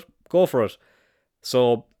feel good, go for it."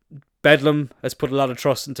 So Bedlam has put a lot of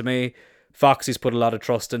trust into me. Foxy's put a lot of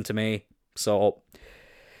trust into me. So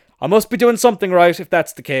I must be doing something right if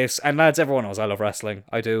that's the case. And lads, everyone knows I love wrestling.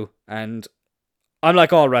 I do. And I'm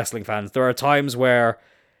like all wrestling fans. There are times where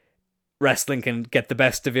wrestling can get the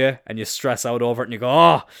best of you and you stress out over it and you go,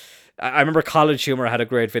 oh. I remember College Humor had a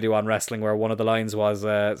great video on wrestling where one of the lines was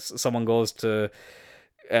someone goes to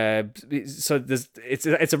so this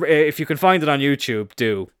if you can find it on YouTube,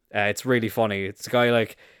 do. It's really funny. It's a guy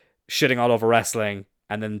like shitting all over wrestling,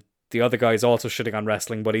 and then the other guy is also shitting on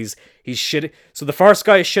wrestling, but he's shitting. So the first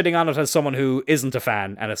guy is shitting on it as someone who isn't a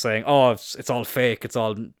fan and is saying, "Oh, it's all fake, it's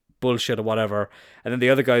all bullshit or whatever." And then the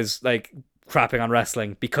other guy's like crapping on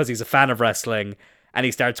wrestling because he's a fan of wrestling, and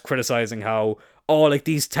he starts criticizing how, oh, like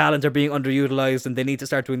these talent are being underutilized and they need to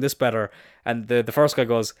start doing this better. And the first guy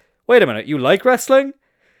goes, "Wait a minute, you like wrestling?"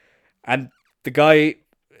 And the guy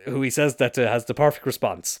who he says that to has the perfect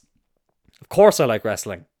response. "Of course I like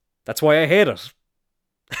wrestling. That's why I hate it."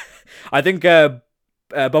 I think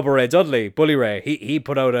Bubba Ray Dudley, Bully Ray, he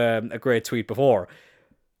put out a great tweet before.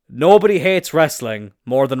 Nobody hates wrestling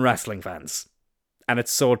more than wrestling fans. And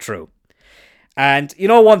it's so true. And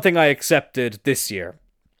one thing I accepted this year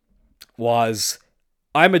was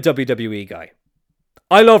I'm a WWE guy.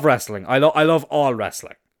 I love wrestling. I love all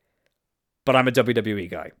wrestling. But I'm a WWE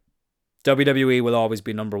guy. WWE will always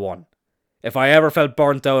be number one. If I ever felt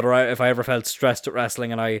burnt out or if I ever felt stressed at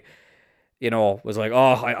wrestling and I was like,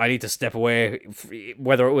 oh, I need to step away,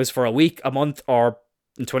 whether it was for a week, a month, or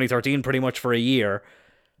in 2013, pretty much for a year,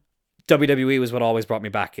 WWE was what always brought me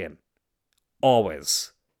back in.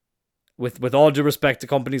 Always. With all due respect to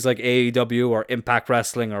companies like AEW or Impact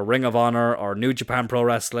Wrestling or Ring of Honor or New Japan Pro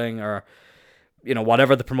Wrestling or,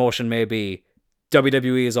 whatever the promotion may be,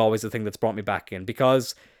 WWE is always the thing that's brought me back in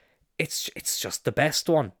because it's just the best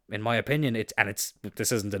one, in my opinion.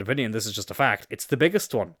 This isn't an opinion, this is just a fact. It's the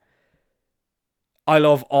biggest one. I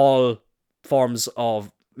love all forms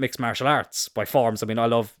of mixed martial arts. By forms, I mean I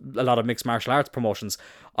love a lot of mixed martial arts promotions.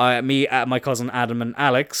 My cousin Adam and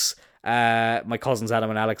Alex, my cousins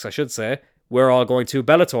Adam and Alex, I should say, we're all going to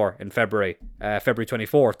Bellator in February, February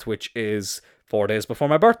 24th, which is 4 days before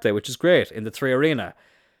my birthday, which is great, in the 3 Arena.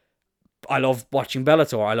 I love watching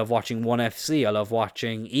Bellator. I love watching ONE FC. I love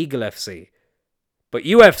watching Eagle FC. But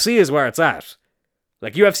UFC is where it's at.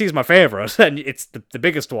 Like, UFC is my favourite, and it's the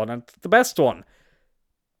biggest one and the best one.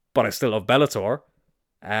 But I still love Bellator.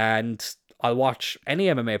 And I'll watch any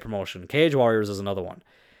MMA promotion. Cage Warriors is another one.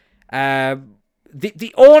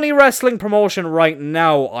 The only wrestling promotion right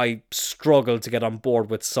now I struggle to get on board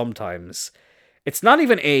with sometimes, it's not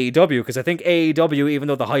even AEW, because I think AEW, even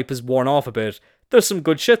though the hype has worn off a bit, there's some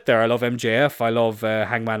good shit there. I love MJF. I love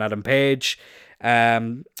Hangman Adam Page.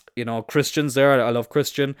 Christian's there. I love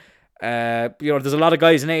Christian. There's a lot of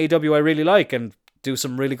guys in AEW I really like and do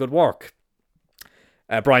some really good work.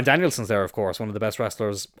 Bryan Danielson's there, of course, one of the best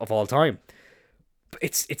wrestlers of all time.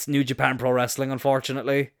 It's New Japan Pro Wrestling,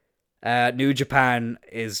 unfortunately. New Japan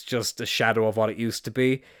is just a shadow of what it used to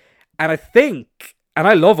be. And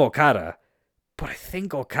I love Okada, but I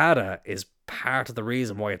think Okada is part of the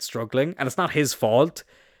reason why it's struggling. And it's not his fault.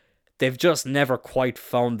 They've just never quite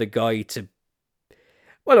found the guy to...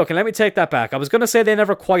 Well, okay, let me take that back. I was going to say they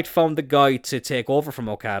never quite found the guy to take over from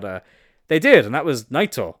Okada. They did, and that was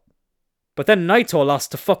Naito. But then Naito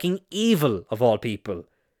lost to fucking Evil, of all people,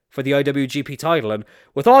 for the IWGP title. And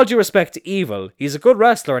with all due respect to Evil, he's a good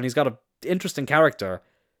wrestler and he's got an interesting character.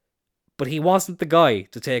 But he wasn't the guy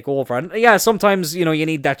to take over. And yeah, sometimes, you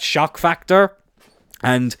need that shock factor.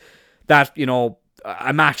 And that,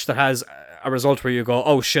 a match that has a result where you go,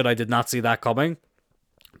 oh shit, I did not see that coming.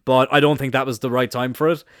 But I don't think that was the right time for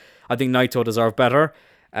it. I think Naito deserved better.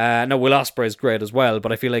 Now, Will Ospreay is great as well,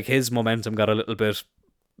 but I feel like his momentum got a little bit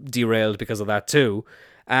derailed because of that too.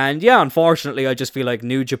 And yeah, unfortunately, I just feel like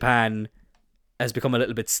New Japan has become a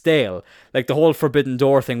little bit stale. Like the whole Forbidden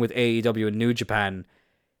Door thing with AEW and New Japan,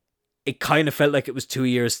 it kind of felt like it was 2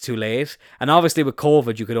 years too late. And obviously with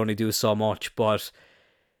COVID, you could only do so much, but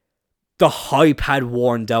the hype had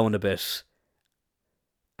worn down a bit.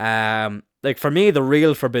 Like for me, the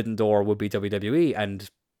real Forbidden Door would be WWE and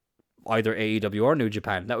either AEW or New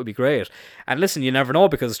Japan. That would be great. And listen, you never know,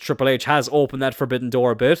 because Triple H has opened that Forbidden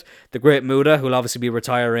Door a bit. The Great Muta, who'll obviously be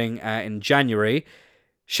retiring in January.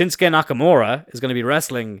 Shinsuke Nakamura is going to be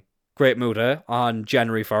wrestling Great Muta on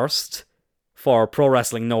January 1st for Pro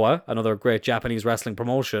Wrestling Noah, another great Japanese wrestling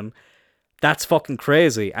promotion. That's fucking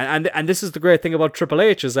crazy. And this is the great thing about Triple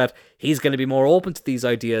H, is that he's going to be more open to these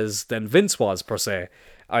ideas than Vince was, per se.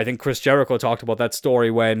 I think Chris Jericho talked about that story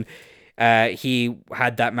when he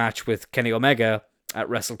had that match with Kenny Omega at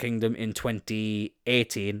Wrestle Kingdom in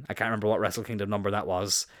 2018. I can't remember what Wrestle Kingdom number that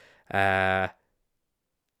was. 12,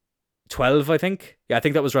 I think. Yeah, I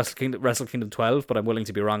think that was Wrestle Kingdom 12, but I'm willing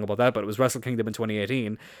to be wrong about that. But it was Wrestle Kingdom in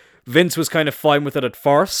 2018. Vince was kind of fine with it at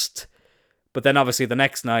first, but then obviously the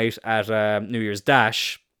next night at New Year's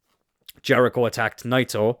Dash, Jericho attacked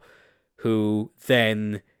Naito, who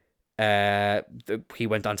then... he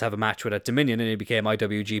went on to have a match with at Dominion and he became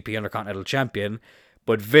IWGP Intercontinental Champion.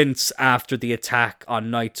 But Vince, after the attack on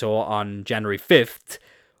Naito on January 5th,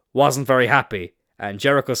 wasn't very happy. And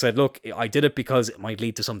Jericho said, look, I did it because it might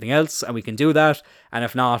lead to something else and we can do that. And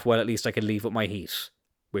if not, well, at least I can leave with my heat,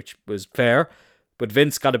 which was fair. But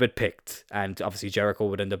Vince got a bit picked. And obviously Jericho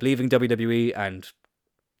would end up leaving WWE and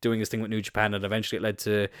doing his thing with New Japan. And eventually it led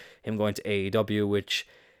to him going to AEW, which...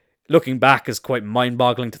 looking back is quite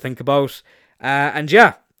mind-boggling to think about. And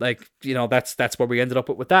yeah, that's where we ended up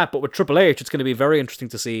with that. But with Triple H, it's going to be very interesting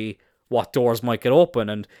to see what doors might get open,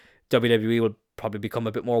 and WWE will probably become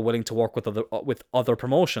a bit more willing to work with other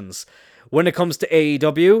promotions. When it comes to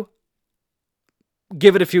AEW,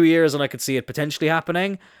 give it a few years and I could see it potentially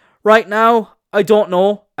happening. Right now, I don't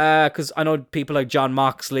know, because I know people like Jon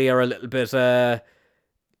Moxley are a little bit... I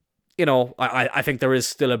think there is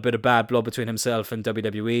still a bit of bad blood between himself and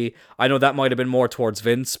WWE. I know that might have been more towards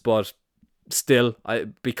Vince, but still,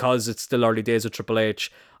 because it's still early days with Triple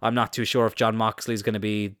H, I'm not too sure if Jon Moxley is going to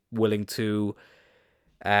be willing to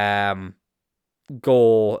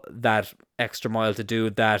go that extra mile to do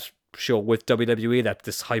that show with WWE,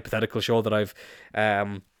 this hypothetical show that I've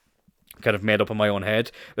kind of made up in my own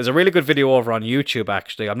head. There's a really good video over on YouTube,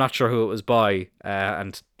 actually. I'm not sure who it was by,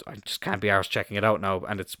 and I just can't be arsed checking it out now,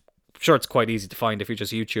 and it's quite easy to find if you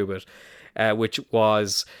just YouTube it, which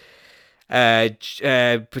was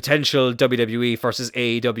potential WWE versus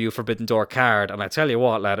AEW Forbidden Door card. And I tell you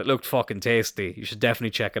what, lad, it looked fucking tasty. You should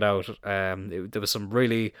definitely check it out. There was some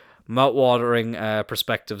really mouth-watering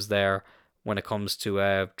perspectives there when it comes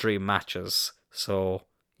to dream matches. So,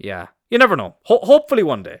 yeah, you never know. Hopefully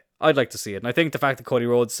one day. I'd like to see it. And I think the fact that Cody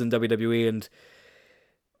Rhodes is in WWE and,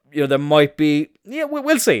 there might be... Yeah,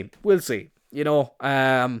 we'll see. We'll see.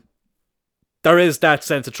 there is that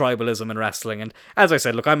sense of tribalism in wrestling. And as I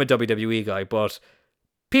said, look, I'm a WWE guy, but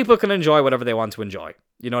people can enjoy whatever they want to enjoy.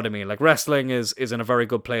 You know what I mean? Like, wrestling is in a very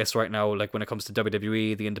good place right now, like when it comes to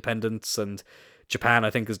WWE, the independents, and Japan,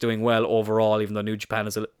 I think, is doing well overall, even though New Japan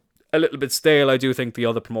is a little bit stale. I do think the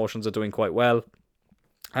other promotions are doing quite well.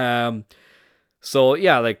 So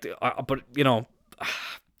yeah, like, but you know,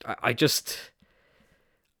 I just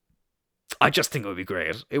think it would be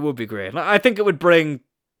great. It would be great. I think it would bring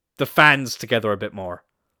the fans together a bit more.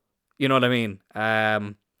 You know what I mean?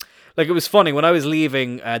 Like, it was funny when I was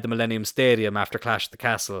leaving the Millennium Stadium after Clash at the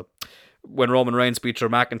Castle, when Roman Reigns beat Drew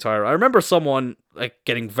McIntyre. I remember someone like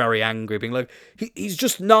getting very angry, being like, he's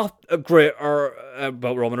just not a great, or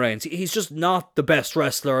about Roman Reigns. He's just not the best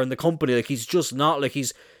wrestler in the company. Like, he's just not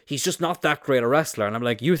that great a wrestler. And I'm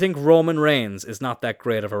like, you think Roman Reigns is not that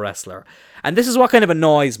great of a wrestler? And this is what kind of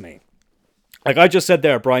annoys me. Like I just said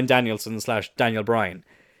there, Bryan Danielson / Daniel Bryan,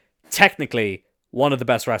 technically one of the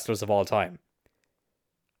best wrestlers of all time.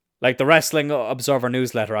 Like, the Wrestling Observer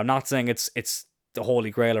newsletter, I'm not saying it's the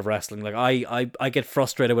holy grail of wrestling. Like, I get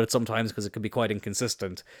frustrated with it sometimes because it can be quite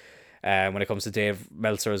inconsistent when it comes to Dave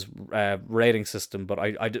Meltzer's rating system. But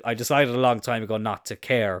I decided a long time ago not to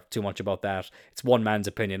care too much about that. It's one man's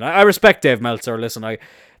opinion. I respect Dave Meltzer. Listen,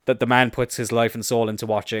 that the man puts his life and soul into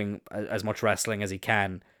watching as much wrestling as he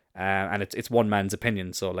can. And it's one man's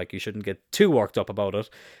opinion, so like, you shouldn't get too worked up about it,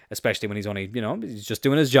 especially when he's only, he's just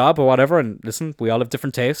doing his job or whatever. And listen, we all have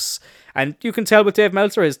different tastes, and you can tell with Dave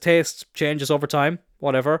Meltzer, his taste changes over time,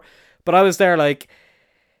 whatever. But I was there like,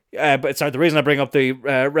 the reason I bring up the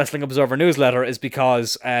Wrestling Observer newsletter is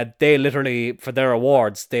because they literally, for their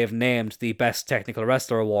awards, they've named the Best Technical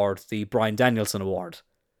Wrestler award the Bryan Danielson Award.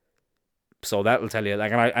 So that will tell you,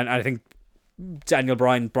 like, and I think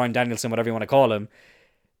Bryan Danielson, whatever you want to call him,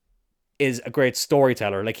 is a great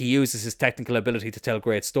storyteller. Like, he uses his technical ability to tell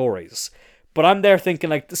great stories. But I'm there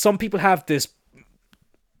thinking, like, some people have this,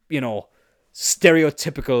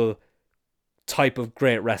 stereotypical type of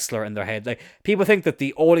great wrestler in their head. Like, people think that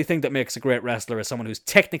the only thing that makes a great wrestler is someone who's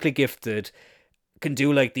technically gifted, can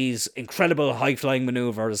do like these incredible high-flying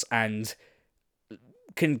maneuvers, and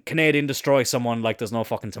can Canadian destroy someone like there's no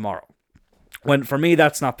fucking tomorrow. When, for me,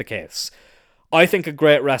 that's not the case. I think a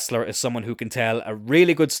great wrestler is someone who can tell a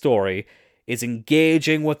really good story, is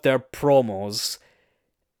engaging with their promos,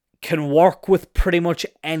 can work with pretty much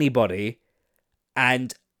anybody,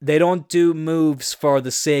 and they don't do moves for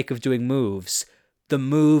the sake of doing moves. The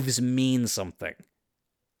moves mean something.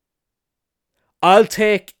 I'll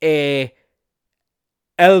take a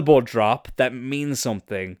elbow drop that means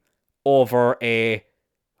something over a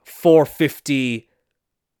 450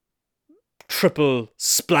 triple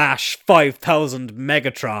splash 5000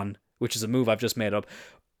 Megatron, which is a move I've just made up.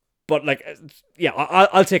 But like, yeah,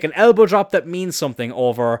 I'll take an elbow drop that means something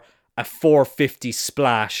over a 450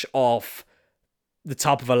 splash off the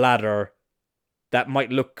top of a ladder that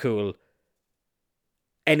might look cool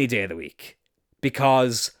any day of the week,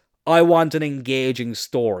 because I want an engaging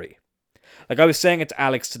story. Like I was saying it to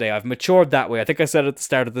Alex today, I've matured that way. I think I said it at the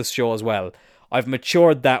start of this show as well. I've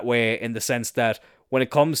matured that way in the sense that when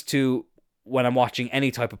it comes to when I'm watching any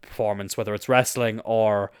type of performance, whether it's wrestling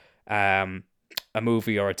or a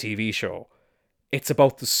movie or a TV show, it's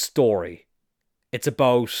about the story. It's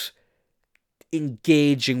about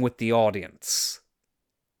engaging with the audience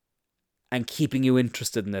and keeping you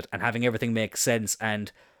interested in it and having everything make sense.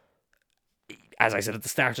 And as I said at the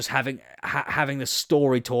start, just having the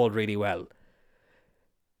story told really well.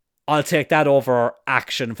 I'll take that over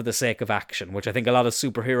action for the sake of action, which I think a lot of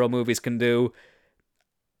superhero movies can do.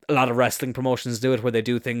 A lot of wrestling promotions do it, where they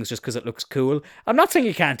do things just because it looks cool. I'm not saying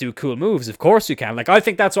you can't do cool moves. Of course you can. Like, I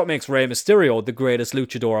think that's what makes Rey Mysterio the greatest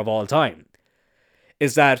luchador of all time.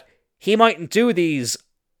 Is that he mightn't do these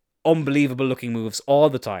unbelievable looking moves all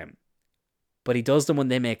the time, but he does them when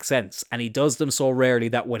they make sense. And he does them so rarely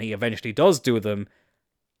that when he eventually does do them,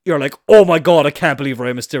 you're like, oh my god, I can't believe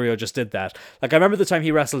Rey Mysterio just did that. Like, I remember the time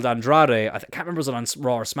he wrestled Andrade. I can't remember, was it on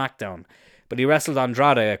Raw or SmackDown, but he wrestled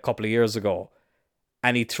Andrade a couple of years ago.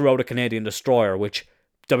 And he threw out a Canadian Destroyer, which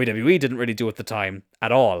WWE didn't really do at the time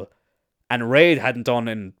at all. And Rey hadn't done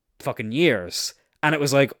in fucking years. And it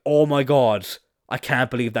was like, oh my god, I can't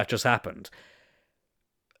believe that just happened.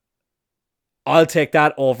 I'll take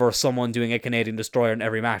that over someone doing a Canadian Destroyer in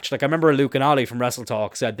every match. Like, I remember Luke and Ollie from Wrestle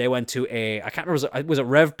Talk said they went to I can't remember, was it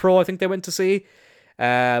Rev Pro I think they went to see?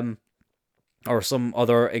 Or some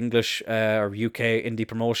other English or UK indie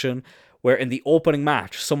promotion, where in the opening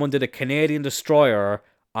match, someone did a Canadian Destroyer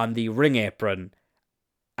on the ring apron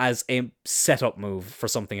as a setup move for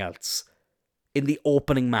something else. In the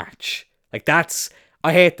opening match. Like, I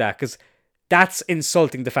hate that, because that's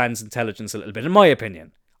insulting the fans' intelligence a little bit, in my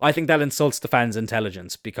opinion. I think that insults the fans'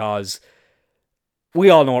 intelligence because we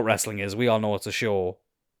all know what wrestling is. We all know it's a show.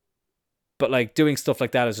 But like doing stuff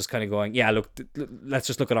like that is just kind of going, yeah, look, let's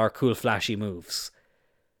just look at our cool, flashy moves.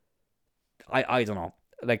 I don't know.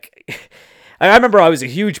 Like, I remember I was a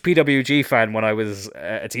huge PWG fan when I was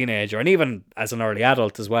a teenager, and even as an early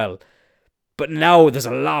adult as well. But now there's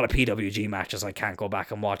a lot of PWG matches I can't go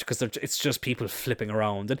back and watch because it's just people flipping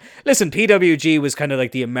around. And listen, PWG was kind of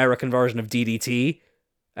like the American version of DDT,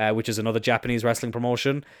 which is another Japanese wrestling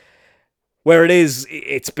promotion, where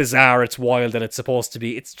it's bizarre, it's wild, and it's supposed to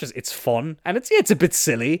be. It's fun, and it's a bit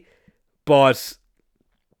silly, but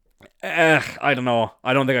I don't know.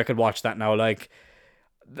 I don't think I could watch that now. Like,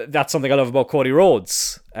 that's something I love about Cody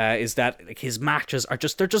Rhodes, is that like his matches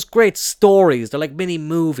they're just great stories. They're like mini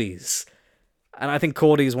movies. And I think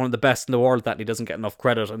Cody is one of the best in the world that he doesn't get enough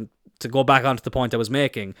credit. And to go back onto the point I was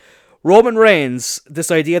making, Roman Reigns, this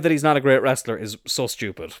idea that he's not a great wrestler is so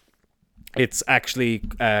stupid. It's actually,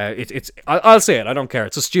 I'll say it, I don't care.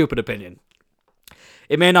 It's a stupid opinion.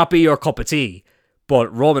 It may not be your cup of tea,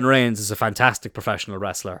 but Roman Reigns is a fantastic professional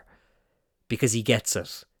wrestler because he gets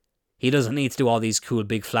it. He doesn't need to do all these cool,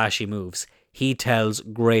 big, flashy moves. He tells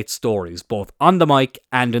great stories, both on the mic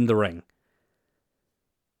and in the ring.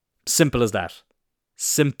 Simple as that.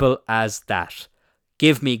 Simple as that.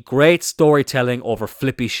 Give me great storytelling over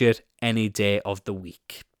flippy shit any day of the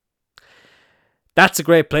week. That's a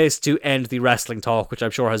great place to end the wrestling talk, which I'm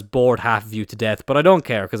sure has bored half of you to death, but I don't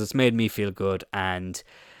care because it's made me feel good. And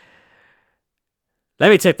let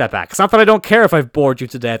me take that back. It's not that I don't care if I've bored you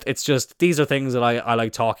to death. It's just these are things that I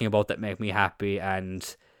like talking about that make me happy.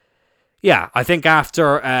 And yeah, I think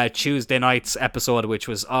after Tuesday night's episode, which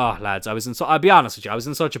was, lads, I'll be honest with you, I was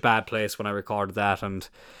in such a bad place when I recorded that, and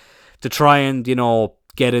to try and,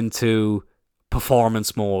 get into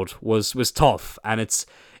performance mode was tough, and it's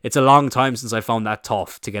a long time since I found that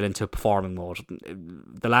tough to get into performing mode.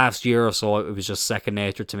 The last year or so, it was just second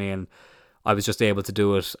nature to me, and I was just able to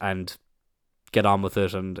do it and get on with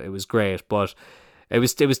it, and it was great, but It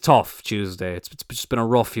was tough Tuesday. It's just been a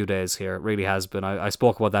rough few days here. It really has been. I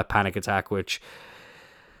spoke about that panic attack, which,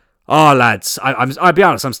 lads, I'll be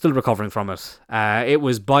honest, I'm still recovering from it. It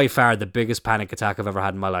was by far the biggest panic attack I've ever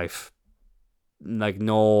had in my life. Like,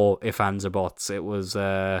 no ifs, ands, or buts. It was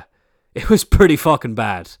pretty fucking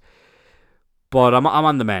bad. But I'm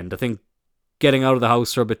on the mend. I think getting out of the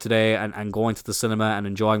house for a bit today and going to the cinema and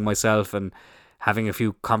enjoying myself and having a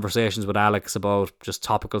few conversations with Alex about just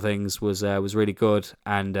topical things was really good,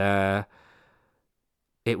 and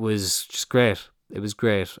it was just great. It was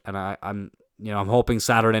great, and I'm hoping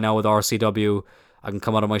Saturday now with RCW I can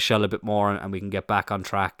come out of my shell a bit more and we can get back on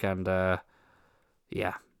track, and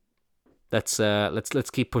let's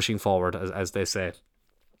keep pushing forward as they say.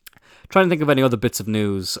 Trying to think of any other bits of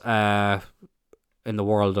news in the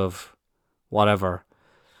world of whatever.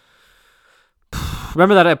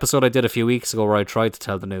 Remember that episode I did a few weeks ago where I tried to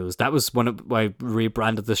tell the news? That was when I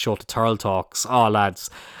rebranded the show to Turl Talks. Oh, lads,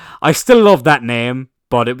 I still love that name,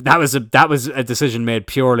 but that was a decision made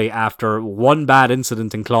purely after one bad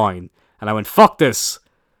incident in Cloyne, and I went, fuck this.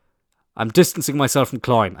 I'm distancing myself from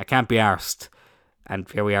Cloyne. I can't be arsed. And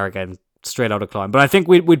here we are again, straight out of Cloyne. But I think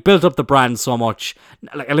we'd built up the brand so much.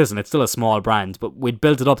 Like, listen, it's still a small brand, but we'd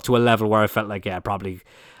built it up to a level where I felt like, probably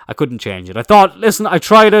I couldn't change it. I thought, listen, I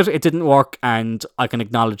tried it, it didn't work, and I can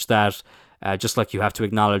acknowledge that, just like you have to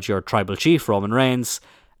acknowledge your tribal chief, Roman Reigns,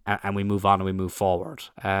 and we move on and we move forward.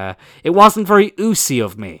 It wasn't very oozy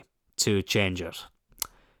of me to change it.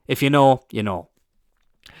 If you know, you know.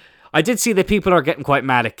 I did see that people are getting quite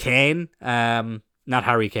mad at Kane, not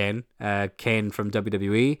Harry Kane, Kane from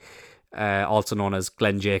WWE, also known as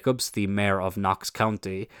Glenn Jacobs, the mayor of Knox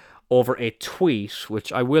County, over a tweet,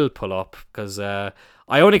 which I will pull up, because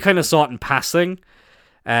I only kind of saw it in passing.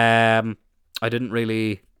 I didn't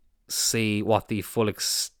really see what the full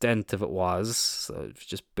extent of it was, so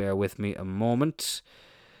just bear with me a moment.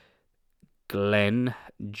 Glenn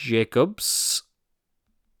Jacobs.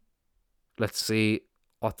 Let's see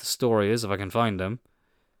what the story is, if I can find him.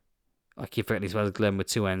 I keep forgetting he spells Glenn with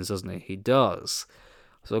two N's, doesn't he? He does.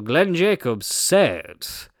 So Glenn Jacobs said...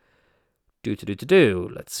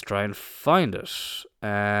 Let's try and find it.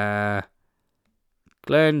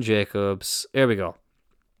 Glenn Jacobs. Here we go.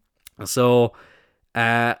 So,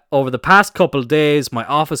 over the past couple of days, my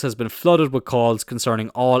office has been flooded with calls concerning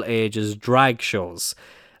all ages drag shows.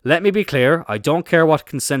 Let me be clear, I don't care what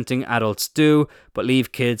consenting adults do, but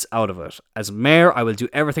leave kids out of it. As mayor, I will do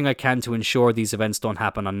everything I can to ensure these events don't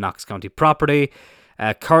happen on Knox County property.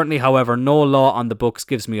 Currently, however, no law on the books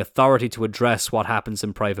gives me authority to address what happens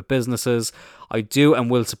in private businesses. I do and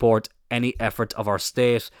will support any effort of our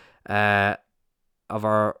state, of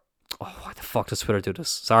our... Oh, why the fuck does Twitter do this?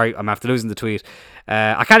 Sorry, I'm after losing the tweet.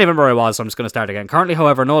 I can't even remember where I was, so I'm just going to start again. Currently,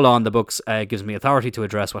 however, no law in the books gives me authority to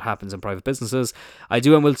address what happens in private businesses. I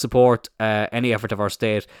do and will support any effort of our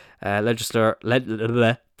state legislature...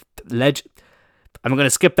 I'm going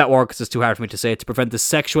to skip that word because it's too hard for me to say, to prevent the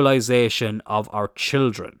sexualization of our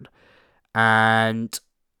children. And,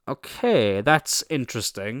 okay, that's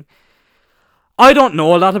interesting. I don't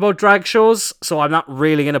know a lot about drag shows, so I'm not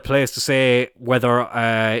really in a place to say whether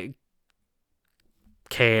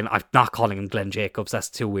Kane, I'm not calling him Glenn Jacobs, that's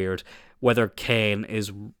too weird, whether Kane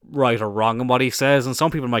is right or wrong in what he says, and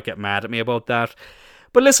some people might get mad at me about that.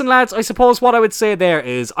 But listen, lads, I suppose what I would say there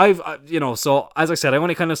is, so as I said, I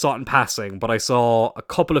only kind of saw it in passing, but I saw a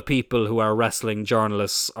couple of people who are wrestling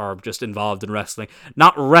journalists or just involved in wrestling,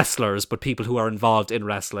 not wrestlers, but people who are involved in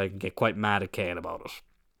wrestling, get quite mad at Kane about it.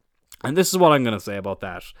 And this is what I'm going to say about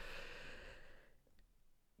that.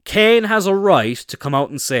 Kane has a right to come out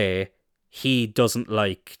and say he doesn't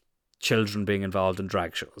like children being involved in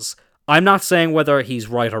drag shows. I'm not saying whether he's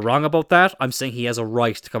right or wrong about that. I'm saying he has a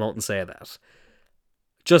right to come out and say that.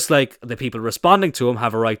 Just like the people responding to him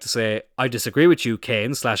have a right to say, I disagree with you,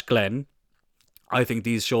 Kane/Glenn. I think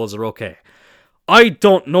these shows are okay. I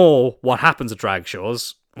don't know what happens at drag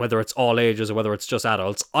shows, whether it's all ages or whether it's just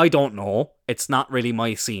adults. I don't know. It's not really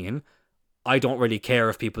my scene. I don't really care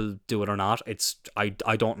if people do it or not. I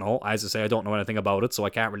don't know. As I say, I don't know anything about it, so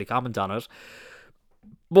I can't really comment on it.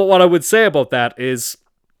 But what I would say about that is,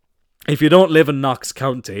 if you don't live in Knox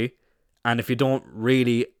County, and if you don't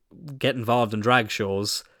really get involved in drag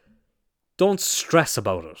shows, don't stress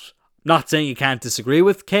about it. Not saying you can't disagree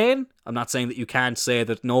with Kane. I'm not saying that you can't say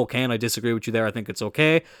that, no, Kane, I disagree with you there, I think it's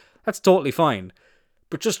okay. That's totally fine.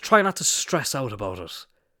 But just try not to stress out about it.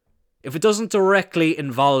 If it doesn't directly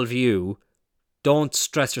involve you, don't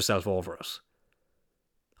stress yourself over it.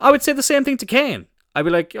 I would say the same thing to Kane. I'd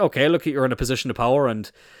be like, okay, look, you're in a position of power,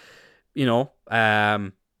 and,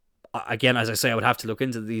 again, as I say, I would have to look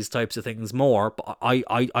into these types of things more, but I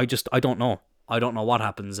don't know. I don't know what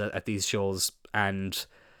happens at these shows, and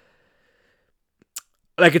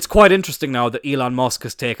like, it's quite interesting now that Elon Musk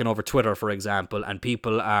has taken over Twitter, for example, and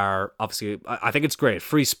people are, obviously, I think it's great.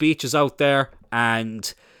 Free speech is out there,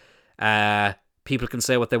 and people can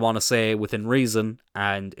say what they want to say within reason,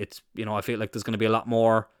 and it's, I feel like there's going to be a lot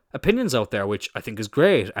more opinions out there, which I think is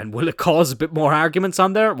great. And will it cause a bit more arguments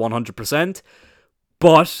on there? 100%.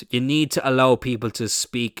 But you need to allow people to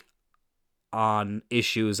speak on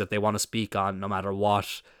issues that they want to speak on, no matter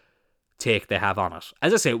what take they have on it.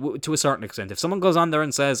 As I say, to a certain extent, if someone goes on there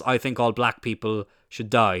and says, I think all black people should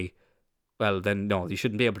die, well, then no, you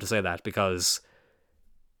shouldn't be able to say that, because,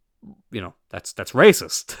 that's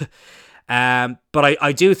racist. But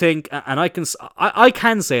I do think, and I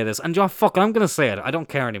can say this, and fuck it, I'm going to say it. I don't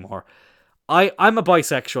care anymore. I'm a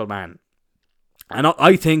bisexual man. And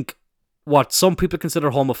I think what some people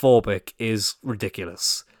consider homophobic is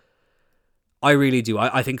ridiculous. I really do.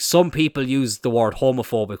 I think some people use the word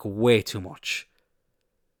homophobic way too much.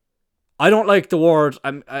 I don't like the word,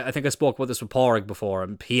 I think I spoke about this with Porrig before,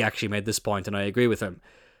 and he actually made this point, and I agree with him.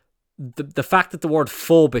 The fact that the word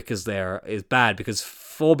phobic is there is bad, because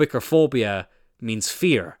phobic or phobia means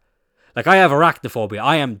fear. Like, I have arachnophobia.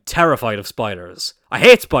 I am terrified of spiders. I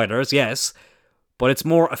hate spiders, yes, but it's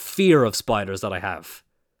more a fear of spiders that I have.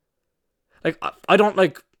 Like, I don't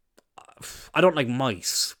like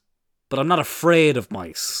mice, but I'm not afraid of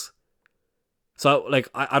mice. So, like,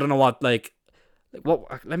 I don't know what,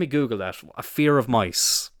 what, let me Google that. A fear of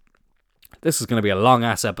mice. This is going to be a long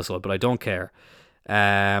ass episode, but I don't care.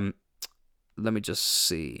 Let me just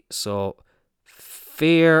see. So,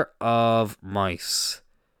 fear of mice.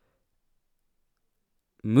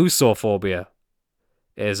 Musophobia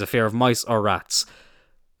is a fear of mice or rats.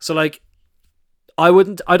 So, like, I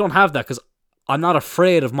don't have that, because I'm not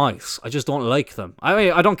afraid of mice. I just don't like them. I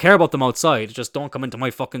mean, I don't care about them outside. Just don't come into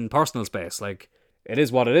my fucking personal space. Like, it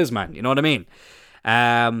is what it is, man. You know what I mean?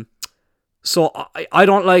 So I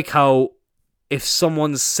don't like how, if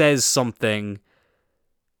someone says something,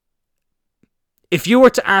 if you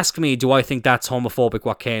were to ask me, do I think that's homophobic,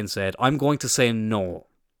 what Kane said, I'm going to say no.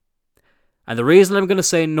 And the reason I'm going to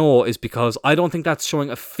say no is because I don't think that's showing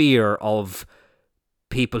a fear of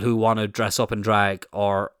people who want to dress up in drag,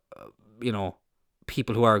 or,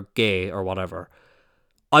 people who are gay or whatever.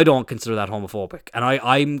 I don't consider that homophobic. And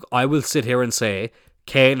I will sit here and say,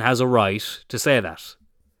 Kane has a right to say that.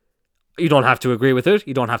 You don't have to agree with it.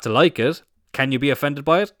 You don't have to like it. Can you be offended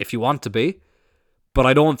by it? If you want to be. But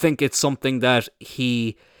I don't think it's something that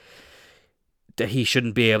he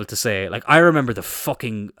shouldn't be able to say. Like, I remember the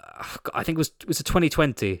fucking, I think was it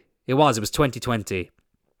 2020? It was 2020,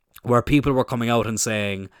 where people were coming out and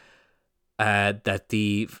saying that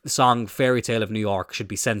the song Fairy Tale of New York should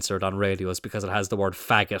be censored on radios because it has the word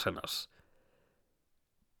faggot in it.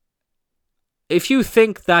 If you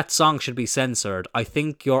think that song should be censored, I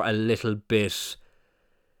think you're a little bit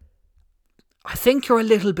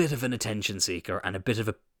of an attention seeker and a bit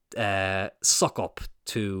of a suck up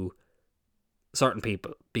to certain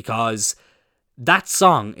people, because that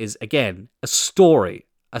song is, again, a story.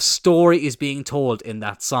 A story is being told in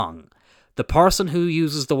that song. The person who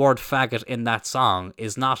uses the word faggot in that song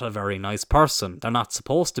is not a very nice person. They're not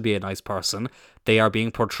supposed to be a nice person. They are being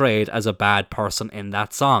portrayed as a bad person in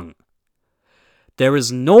that song. There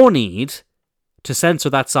is no need to censor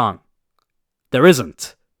that song. There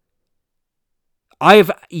isn't.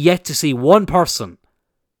 I've yet to see one person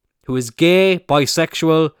who is gay,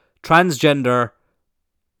 bisexual, transgender,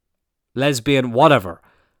 lesbian, whatever.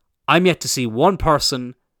 I'm yet to see one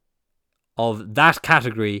person of that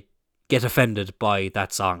category get offended by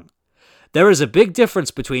that song. There is a big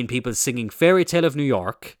difference between people singing Fairy Tale of New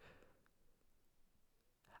York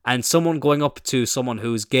and someone going up to someone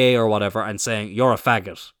who's gay or whatever and saying, you're a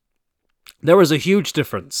faggot. There is a huge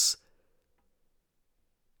difference.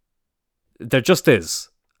 There just is.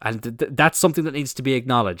 And that's something that needs to be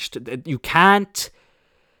acknowledged. You can't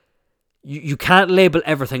label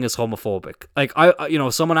everything as homophobic. Like,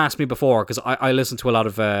 someone asked me before, because I listen to a lot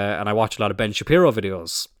of, and I watch a lot of Ben Shapiro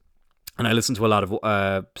videos, and I listen to a lot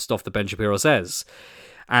of stuff that Ben Shapiro says.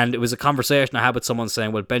 And it was a conversation I had with someone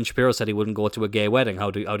saying, well, Ben Shapiro said he wouldn't go to a gay wedding. How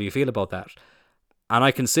do you feel about that? And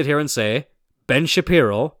I can sit here and say, Ben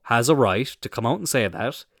Shapiro has a right to come out and say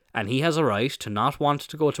that, and he has a right to not want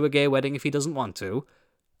to go to a gay wedding if he doesn't want to,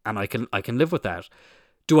 and I can live with that.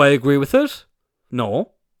 Do I agree with it?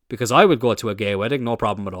 No, because I would go to a gay wedding, no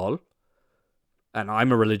problem at all. And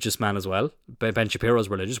I'm a religious man as well. Ben Shapiro's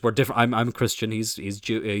religious. We're different. I'm a Christian. He's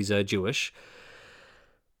Jewish.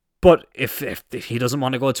 But if he doesn't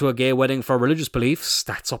want to go to a gay wedding for religious beliefs,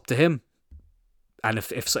 that's up to him. And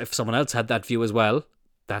if someone else had that view as well,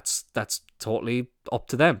 that's totally up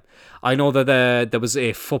to them. I know that there was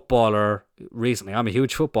a footballer recently. I'm a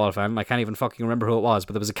huge football fan. I can't even fucking remember who it was,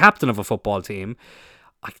 but there was a captain of a football team.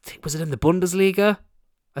 I think, was it in the Bundesliga?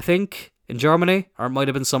 I think in Germany, or it might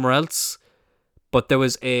have been somewhere else. But there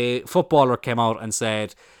was a footballer came out and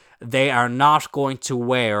said they are not going to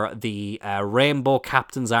wear the rainbow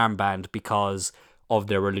captain's armband because of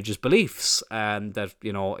their religious beliefs, and that,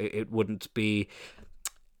 it wouldn't be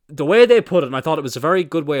the way they put it. And I thought it was a very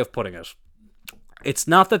good way of putting it. It's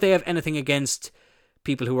not that they have anything against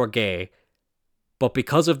people who are gay, but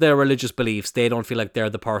because of their religious beliefs, they don't feel like they're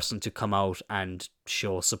the person to come out and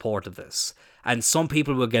show support of this. And some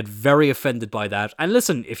people will get very offended by that. And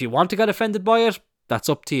listen, if you want to get offended by it, that's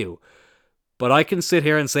up to you. But I can sit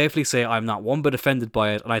here and safely say I'm not one bit offended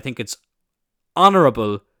by it, and I think it's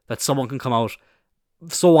honourable that someone can come out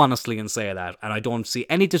so honestly and say that. And I don't see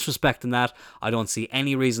any disrespect in that. I don't see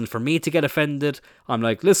any reason for me to get offended. I'm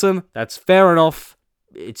like, listen, that's fair enough.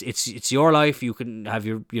 It's your life. You can have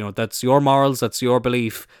your, that's your morals, that's your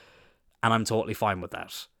belief, and I'm totally fine with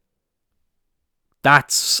that.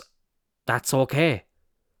 That's okay.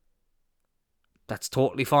 That's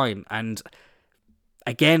totally fine. And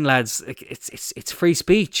again, lads, it's free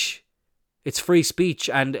speech. It's free speech.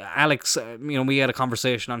 And Alex, we had a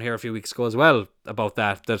conversation on here a few weeks ago as well about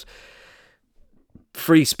that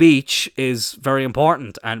free speech is very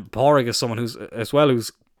important. And Pádraig is someone who's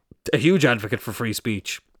a huge advocate for free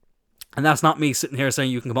speech. And that's not me sitting here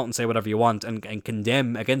saying you can come out and say whatever you want and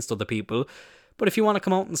condemn against other people. But if you want to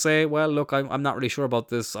come out and say, well, look, I'm not really sure about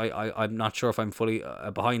this. I'm not sure if I'm fully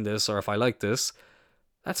behind this or if I like this.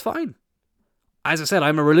 That's fine. As I said,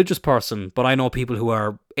 I'm a religious person, but I know people who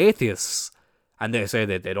are atheists, and they say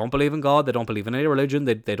that they don't believe in God, they don't believe in any religion,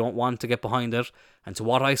 they don't want to get behind it. And to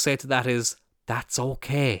what I say to that is, that's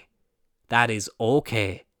okay. That is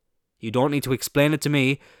okay. You don't need to explain it to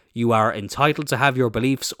me. You are entitled to have your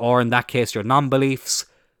beliefs, or in that case, your non-beliefs.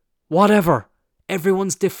 Whatever.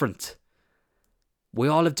 Everyone's different. We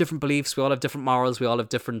all have different beliefs, we all have different morals, we all have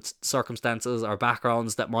different circumstances or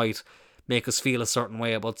backgrounds that might make us feel a certain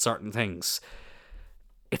way about certain things.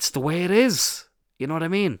 It's the way it is. You know what I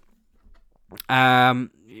mean? I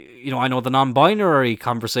know the non-binary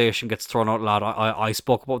conversation gets thrown out a lot. I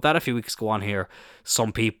spoke about that a few weeks ago on here.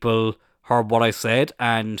 Some people heard what I said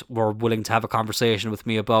and were willing to have a conversation with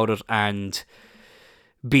me about it and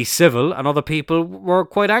be civil, and other people were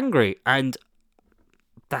quite angry. And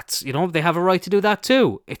that's, they have a right to do that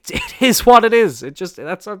too. It is what it is.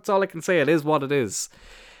 That's all I can say. It is what it is.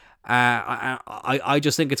 I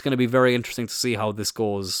just think it's going to be very interesting to see how this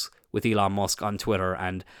goes with Elon Musk on Twitter.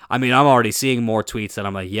 And I mean, I'm already seeing more tweets that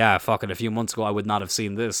I'm like, yeah, fucking a few months ago I would not have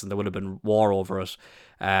seen this and there would have been war over it.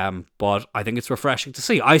 But I think it's refreshing to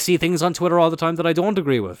see. I see things on Twitter all the time that I don't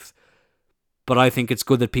agree with. But I think it's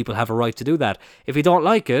good that people have a right to do that. If you don't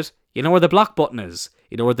like it, you know where the block button is.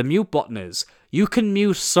 You know where the mute button is. You can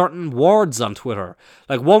mute certain words on Twitter.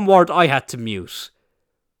 Like one word I had to mute,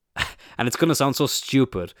 and it's going to sound so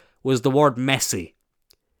stupid, was the word Messi.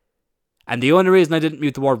 And the only reason I didn't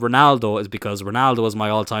mute the word Ronaldo is because Ronaldo is my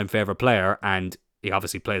all-time favourite player, and he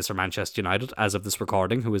obviously plays for Manchester United, as of this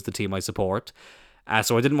recording, who is the team I support.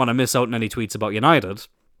 So I didn't want to miss out on any tweets about United,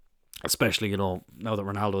 especially, you know, now that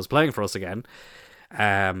Ronaldo is playing for us again.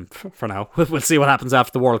 For now. We'll see what happens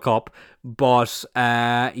after the World Cup. But,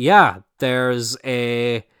 yeah, there's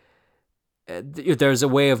a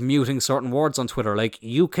way of muting certain words on Twitter. Like,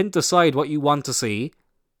 you can decide what you want to see,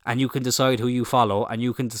 and you can decide who you follow, and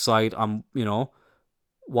you can decide on, you know,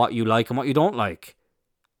 what you like and what you don't like.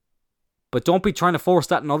 But don't be trying to force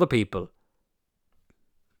that on other people.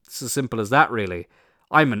 It's as simple as that, really.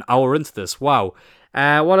 I'm an hour into this. Wow.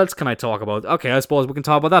 What else can I talk about? Okay, I suppose we can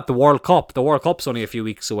talk about that. The World Cup. The World Cup's only a few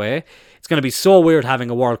weeks away. It's going to be so weird having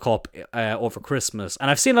a World Cup over Christmas. And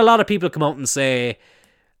I've seen a lot of people come out and say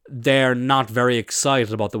they're not very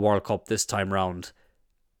excited about the World Cup this time round.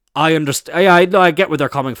 I understand. I get where they're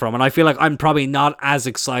coming from, and I feel like I'm probably not as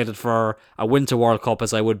excited for a Winter World Cup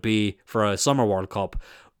as I would be for a Summer World Cup.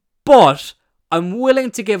 But I'm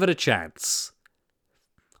willing to give it a chance.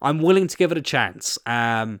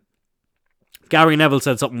 Gary Neville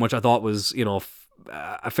said something which I thought was, you know,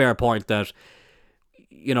 a fair point, that,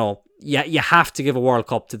 you know, you have to give a World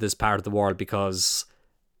Cup to this part of the world because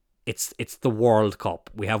it's the World Cup.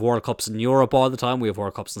 We have World Cups in Europe all the time. We have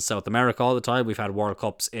World Cups in South America all the time. We've had World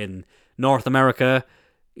Cups in North America,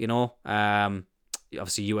 you know.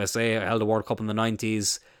 Obviously USA held a World Cup in the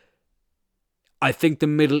 90s. I think the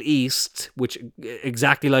Middle East, which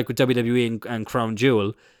exactly like with WWE and Crown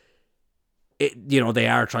Jewel, they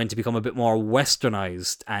are trying to become a bit more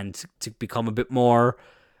westernized and to become a bit more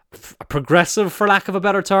progressive, for lack of a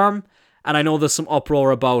better term. And I know there's some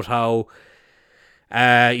uproar about how,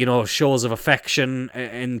 shows of affection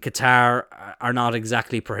in Qatar are not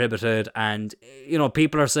exactly prohibited. And, you know,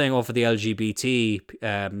 people are saying, for the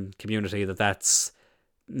LGBT community that's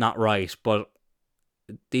not right. But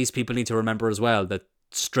these people need to remember as well that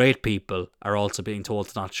straight people are also being told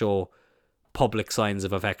to not show public signs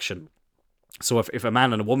of affection. So if a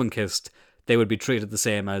man and a woman kissed, they would be treated the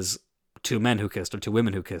same as two men who kissed or two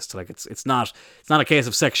women who kissed. Like it's not a case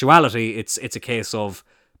of sexuality. It's a case of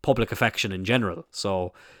public affection in general.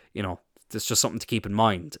 So, you know, it's just something to keep in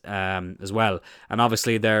mind as well. And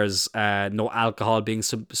obviously there's no alcohol being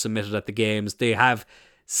submitted at the games. They have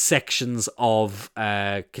sections of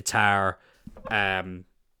Qatar, kind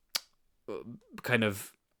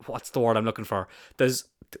of, what's the word I'm looking for? There's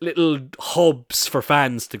little hubs for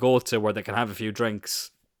fans to go to where they can have a few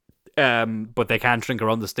drinks, but they can't drink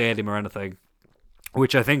around the stadium or anything,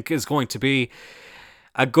 which I think is going to be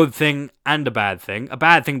a good thing and a bad thing. A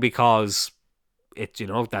bad thing because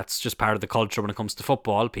that's just part of the culture when it comes to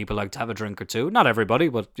football. People like to have a drink or two. Not everybody,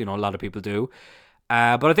 but a lot of people do.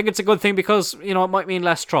 But I think it's a good thing because, it might mean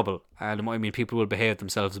less trouble and it might mean people will behave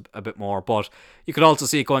themselves a bit more. But you could also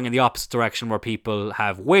see it going in the opposite direction where people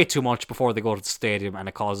have way too much before they go to the stadium and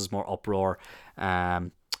it causes more uproar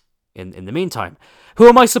in the meantime. Who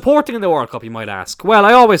am I supporting in the World Cup, you might ask? Well,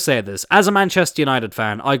 I always say this. As a Manchester United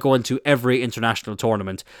fan, I go into every international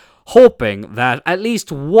tournament hoping that at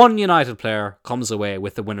least one United player comes away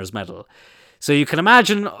with the winner's medal. So you can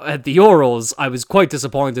imagine at the Euros, I was quite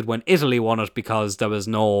disappointed when Italy won it because there was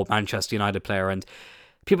no Manchester United player. And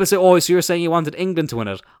people say, so you're saying you wanted England to win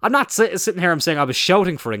it? I'm not sitting here, I'm saying I was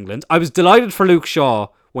shouting for England. I was delighted for Luke Shaw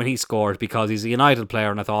when he scored because he's a United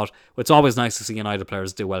player. And I thought, it's always nice to see United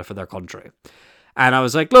players do well for their country. And I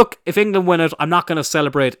was like, look, if England win it, I'm not going to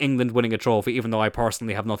celebrate England winning a trophy, even though I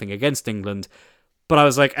personally have nothing against England. But I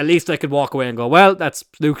was like, at least I could walk away and go, well, that's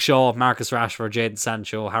Luke Shaw, Marcus Rashford, Jadon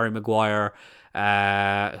Sancho, Harry Maguire.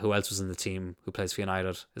 Who else was in the team who plays for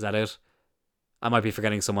United? Is that it? I might be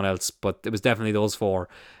forgetting someone else, but it was definitely those four.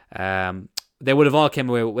 They would have all came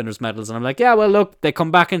away with winners' medals. And I'm like, yeah, well, look, they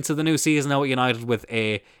come back into the new season now at United with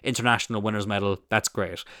a international winners' medal. That's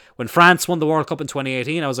great. When France won the World Cup in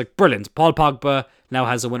 2018, I was like, brilliant. Paul Pogba now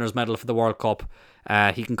has a winners' medal for the World Cup.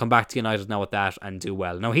 He can come back to United now with that and do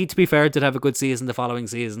well. Now, he, to be fair, did have a good season the following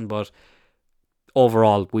season, but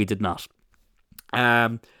overall, we did not.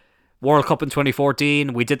 World Cup in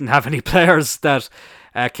 2014, we didn't have any players that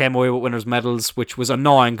came away with winners' medals, which was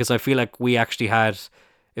annoying because I feel like we actually had,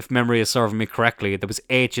 if memory is serving me correctly, there was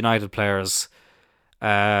 8 United players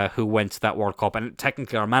who went to that World Cup, and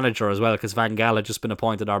technically our manager as well, because Van Gaal had just been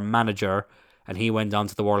appointed our manager, and he went on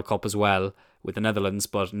to the World Cup as well with the Netherlands,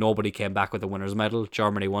 but nobody came back with a winner's medal.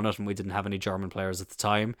 Germany won it, and we didn't have any German players at the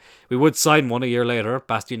time. We would sign one a year later,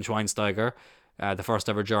 Bastian Schweinsteiger, the first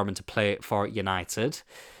ever German to play for United.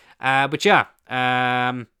 But yeah,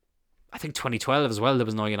 I think 2012 as well, there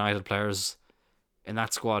was no United players in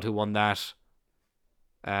that squad who won that.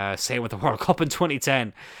 Same with the World Cup in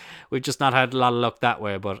 2010. We've just not had a lot of luck that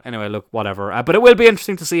way, but anyway, look, whatever. But it will be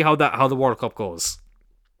interesting to see how the World Cup goes.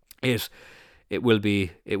 It will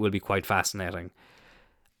be quite fascinating.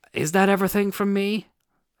 Is that everything from me?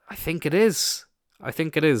 I think it is.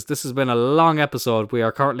 This has been a long episode. We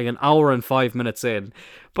are currently an hour and 5 minutes in,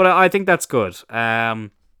 but I think that's good.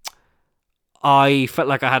 I felt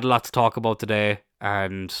like I had a lot to talk about today,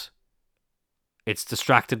 and it's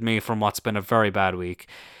distracted me from what's been a very bad week.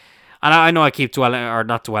 And I know I keep but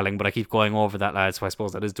I keep going over that, lads, so I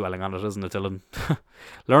suppose that is dwelling on it, isn't it, Dylan?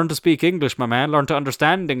 Learn to speak English, my man. Learn to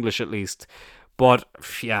understand English, at least. But,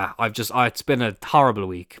 yeah, it's been a horrible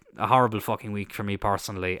week. A horrible fucking week for me,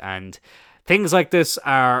 personally. And things like this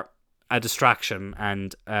are a distraction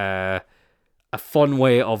and a fun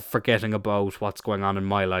way of forgetting about what's going on in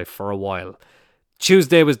my life for a while.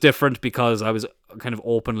 Tuesday was different because I was kind of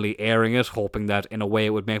openly airing it, hoping that in a way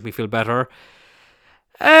it would make me feel better.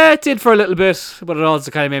 It did for a little bit, but it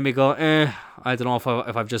also kind of made me go, I don't know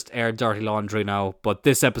if I've just aired dirty laundry now. But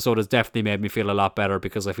this episode has definitely made me feel a lot better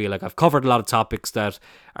because I feel like I've covered a lot of topics that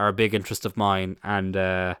are a big interest of mine, and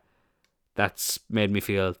that's made me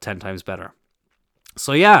feel 10 times better.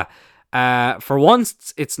 So yeah, for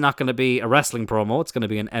once, it's not going to be a wrestling promo. It's going to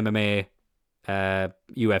be an MMA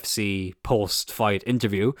UFC post-fight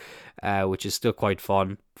interview, which is still quite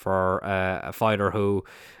fun for a fighter who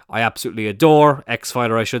I absolutely adore,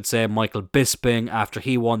 ex-fighter I should say, Michael Bisping, after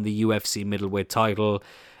he won the UFC middleweight title,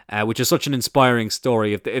 which is such an inspiring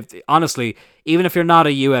story. If honestly, even if you're not a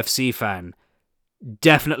UFC fan,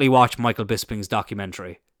 definitely watch Michael Bisping's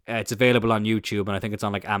documentary. It's available on YouTube, and I think it's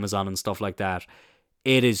on like Amazon and stuff like that.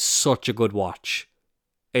 It is such a good watch.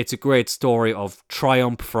 It's a great story of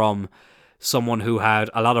triumph from someone who had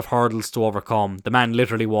a lot of hurdles to overcome. The man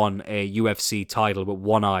literally won a UFC title with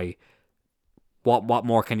one eye. What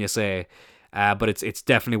more can you say? But it's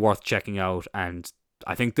definitely worth checking out. And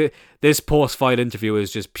I think this post-fight interview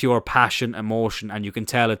is just pure passion, emotion, and you can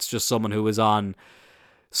tell it's just someone who was on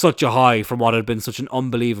such a high from what had been such an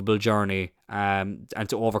unbelievable journey, and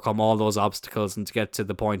to overcome all those obstacles and to get to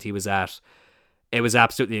the point he was at. It was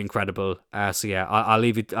absolutely incredible. So yeah, I'll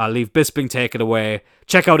leave Bisping take it away.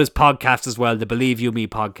 Check out his podcast as well, the Believe You Me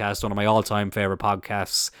podcast, one of my all-time favourite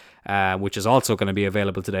podcasts, which is also going to be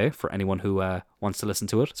available today for anyone who wants to listen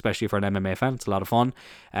to it, especially for an MMA fan. It's a lot of fun,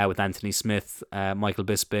 with Anthony Smith, Michael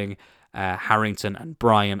Bisping, Harrington and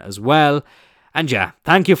Brian as well. And yeah,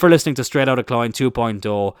 thank you for listening to Straight Outta Cloyne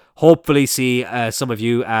 2.0. Hopefully see some of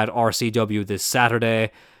you at RCW this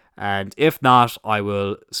Saturday. And if not, I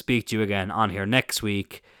will speak to you again on here next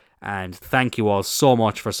week. And thank you all so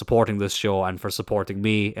much for supporting this show and for supporting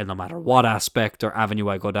me in no matter what aspect or avenue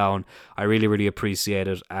I go down. I really, really appreciate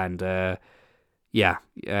it. And it's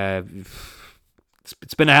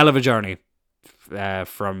been a hell of a journey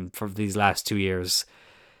from these last 2 years.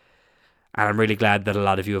 And I'm really glad that a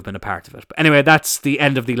lot of you have been a part of it. But anyway, that's the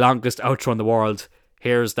end of the longest outro in the world.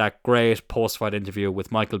 Here's that great post-fight interview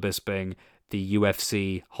with Michael Bisping, the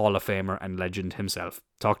UFC Hall of Famer and legend himself.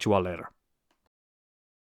 Talk to you all later.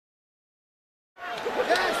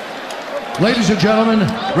 Ladies and gentlemen,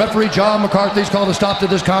 referee John McCarthy's called a stop to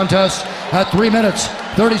this contest at 3 minutes,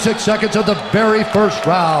 36 seconds of the very first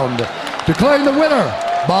round, declaring the winner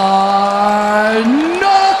by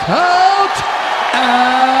knockout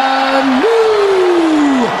and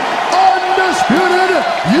new undisputed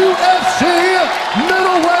UFC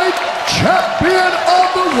middleweight champion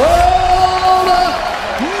of the world,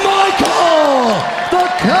 Michael the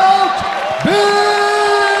Count Bisping.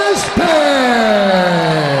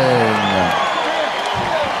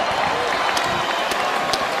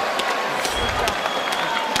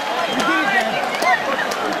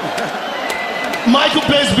 Michael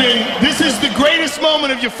Bisping, this is the greatest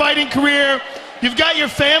moment of your fighting career. You've got your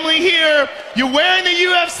family here. You're wearing the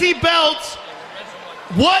UFC belt.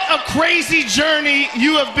 What a crazy journey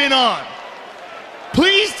you have been on.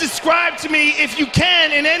 Please describe to me, if you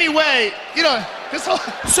can, in any way, this whole...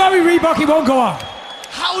 Sorry, Reebok, it won't go on.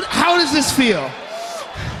 How does this feel?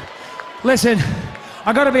 Listen,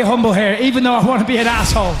 I gotta be humble here, even though I want to be an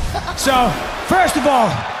asshole. So, first of all,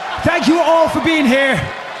 thank you all for being here.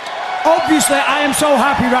 Obviously, I am so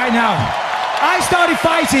happy right now. I started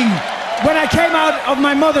fighting when I came out of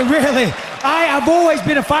my mother, really. I have always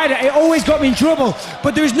been a fighter. It always got me in trouble.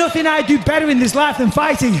 But there is nothing I do better in this life than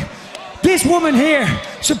fighting. This woman here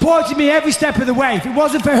supported me every step of the way. If it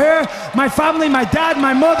wasn't for her, my family, my dad,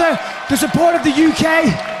 my mother, the support of the UK,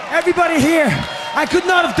 everybody here, I could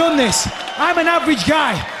not have done this. I'm an average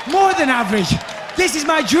guy, more than average. This is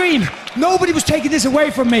my dream. Nobody was taking this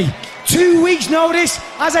away from me. 2 weeks notice,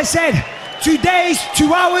 as I said, 2 days,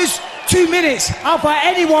 2 hours, 2 minutes. I'll fight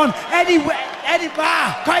anyone, anywhere,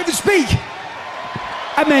 can't even speak.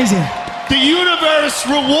 Amazing. The universe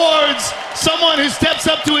rewards someone who steps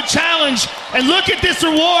up to a challenge. And look at this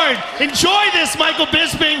reward. Enjoy this, Michael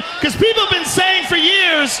Bisping, because people have been saying for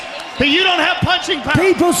years that you don't have punching power.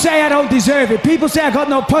 People say I don't deserve it. People say I got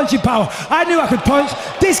no punching power. I knew I could punch.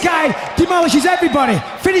 This guy demolishes everybody.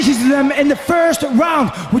 Finishes them in the first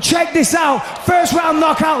round. Well, check this out. First round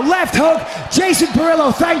knockout, left hook. Jason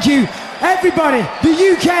Perillo, thank you. Everybody, the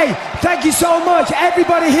UK, thank you so much.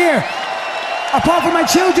 Everybody here. Apart from my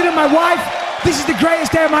children and my wife, this is the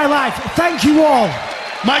greatest day of my life. Thank you all.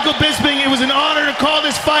 Michael Bisping, it was an honor to call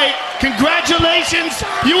this fight. Congratulations,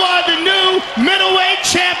 you are the new middleweight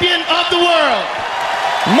champion of the world.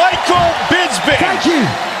 Michael Bisping. Thank you.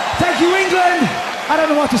 Thank you, England. I don't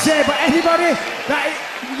know what to say, but anybody that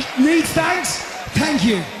needs thanks, thank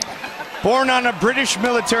you. Born on a British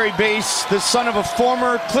military base, the son of a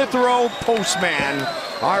former Clitheroe postman.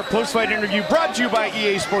 Our post-fight interview brought to you by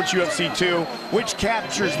EA Sports UFC 2, which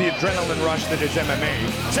captures the adrenaline rush that is MMA.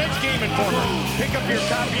 Sedge Game Informer. Pick up your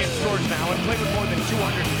copy in stores now and play with more than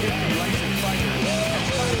 250 licensed fighters.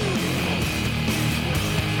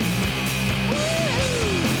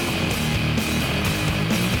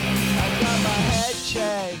 I got my head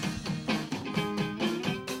checked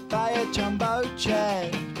by a jumbo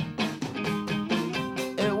jet.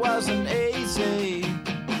 It wasn't easy,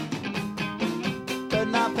 but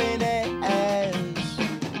nothing is.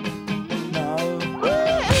 No.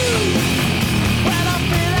 When I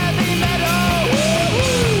feel heavy metal,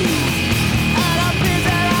 and I feel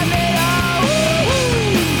that I need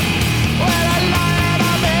when I lie and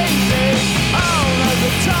I'm easy all of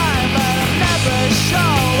the time, but I'm never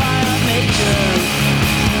sure why I need you.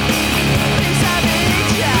 Because I need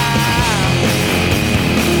you.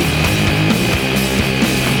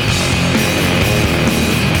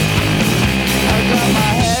 Got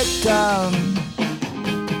my head down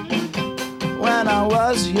when I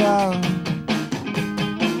was young.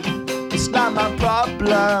 It's not my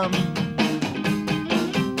problem.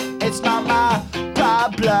 It's not my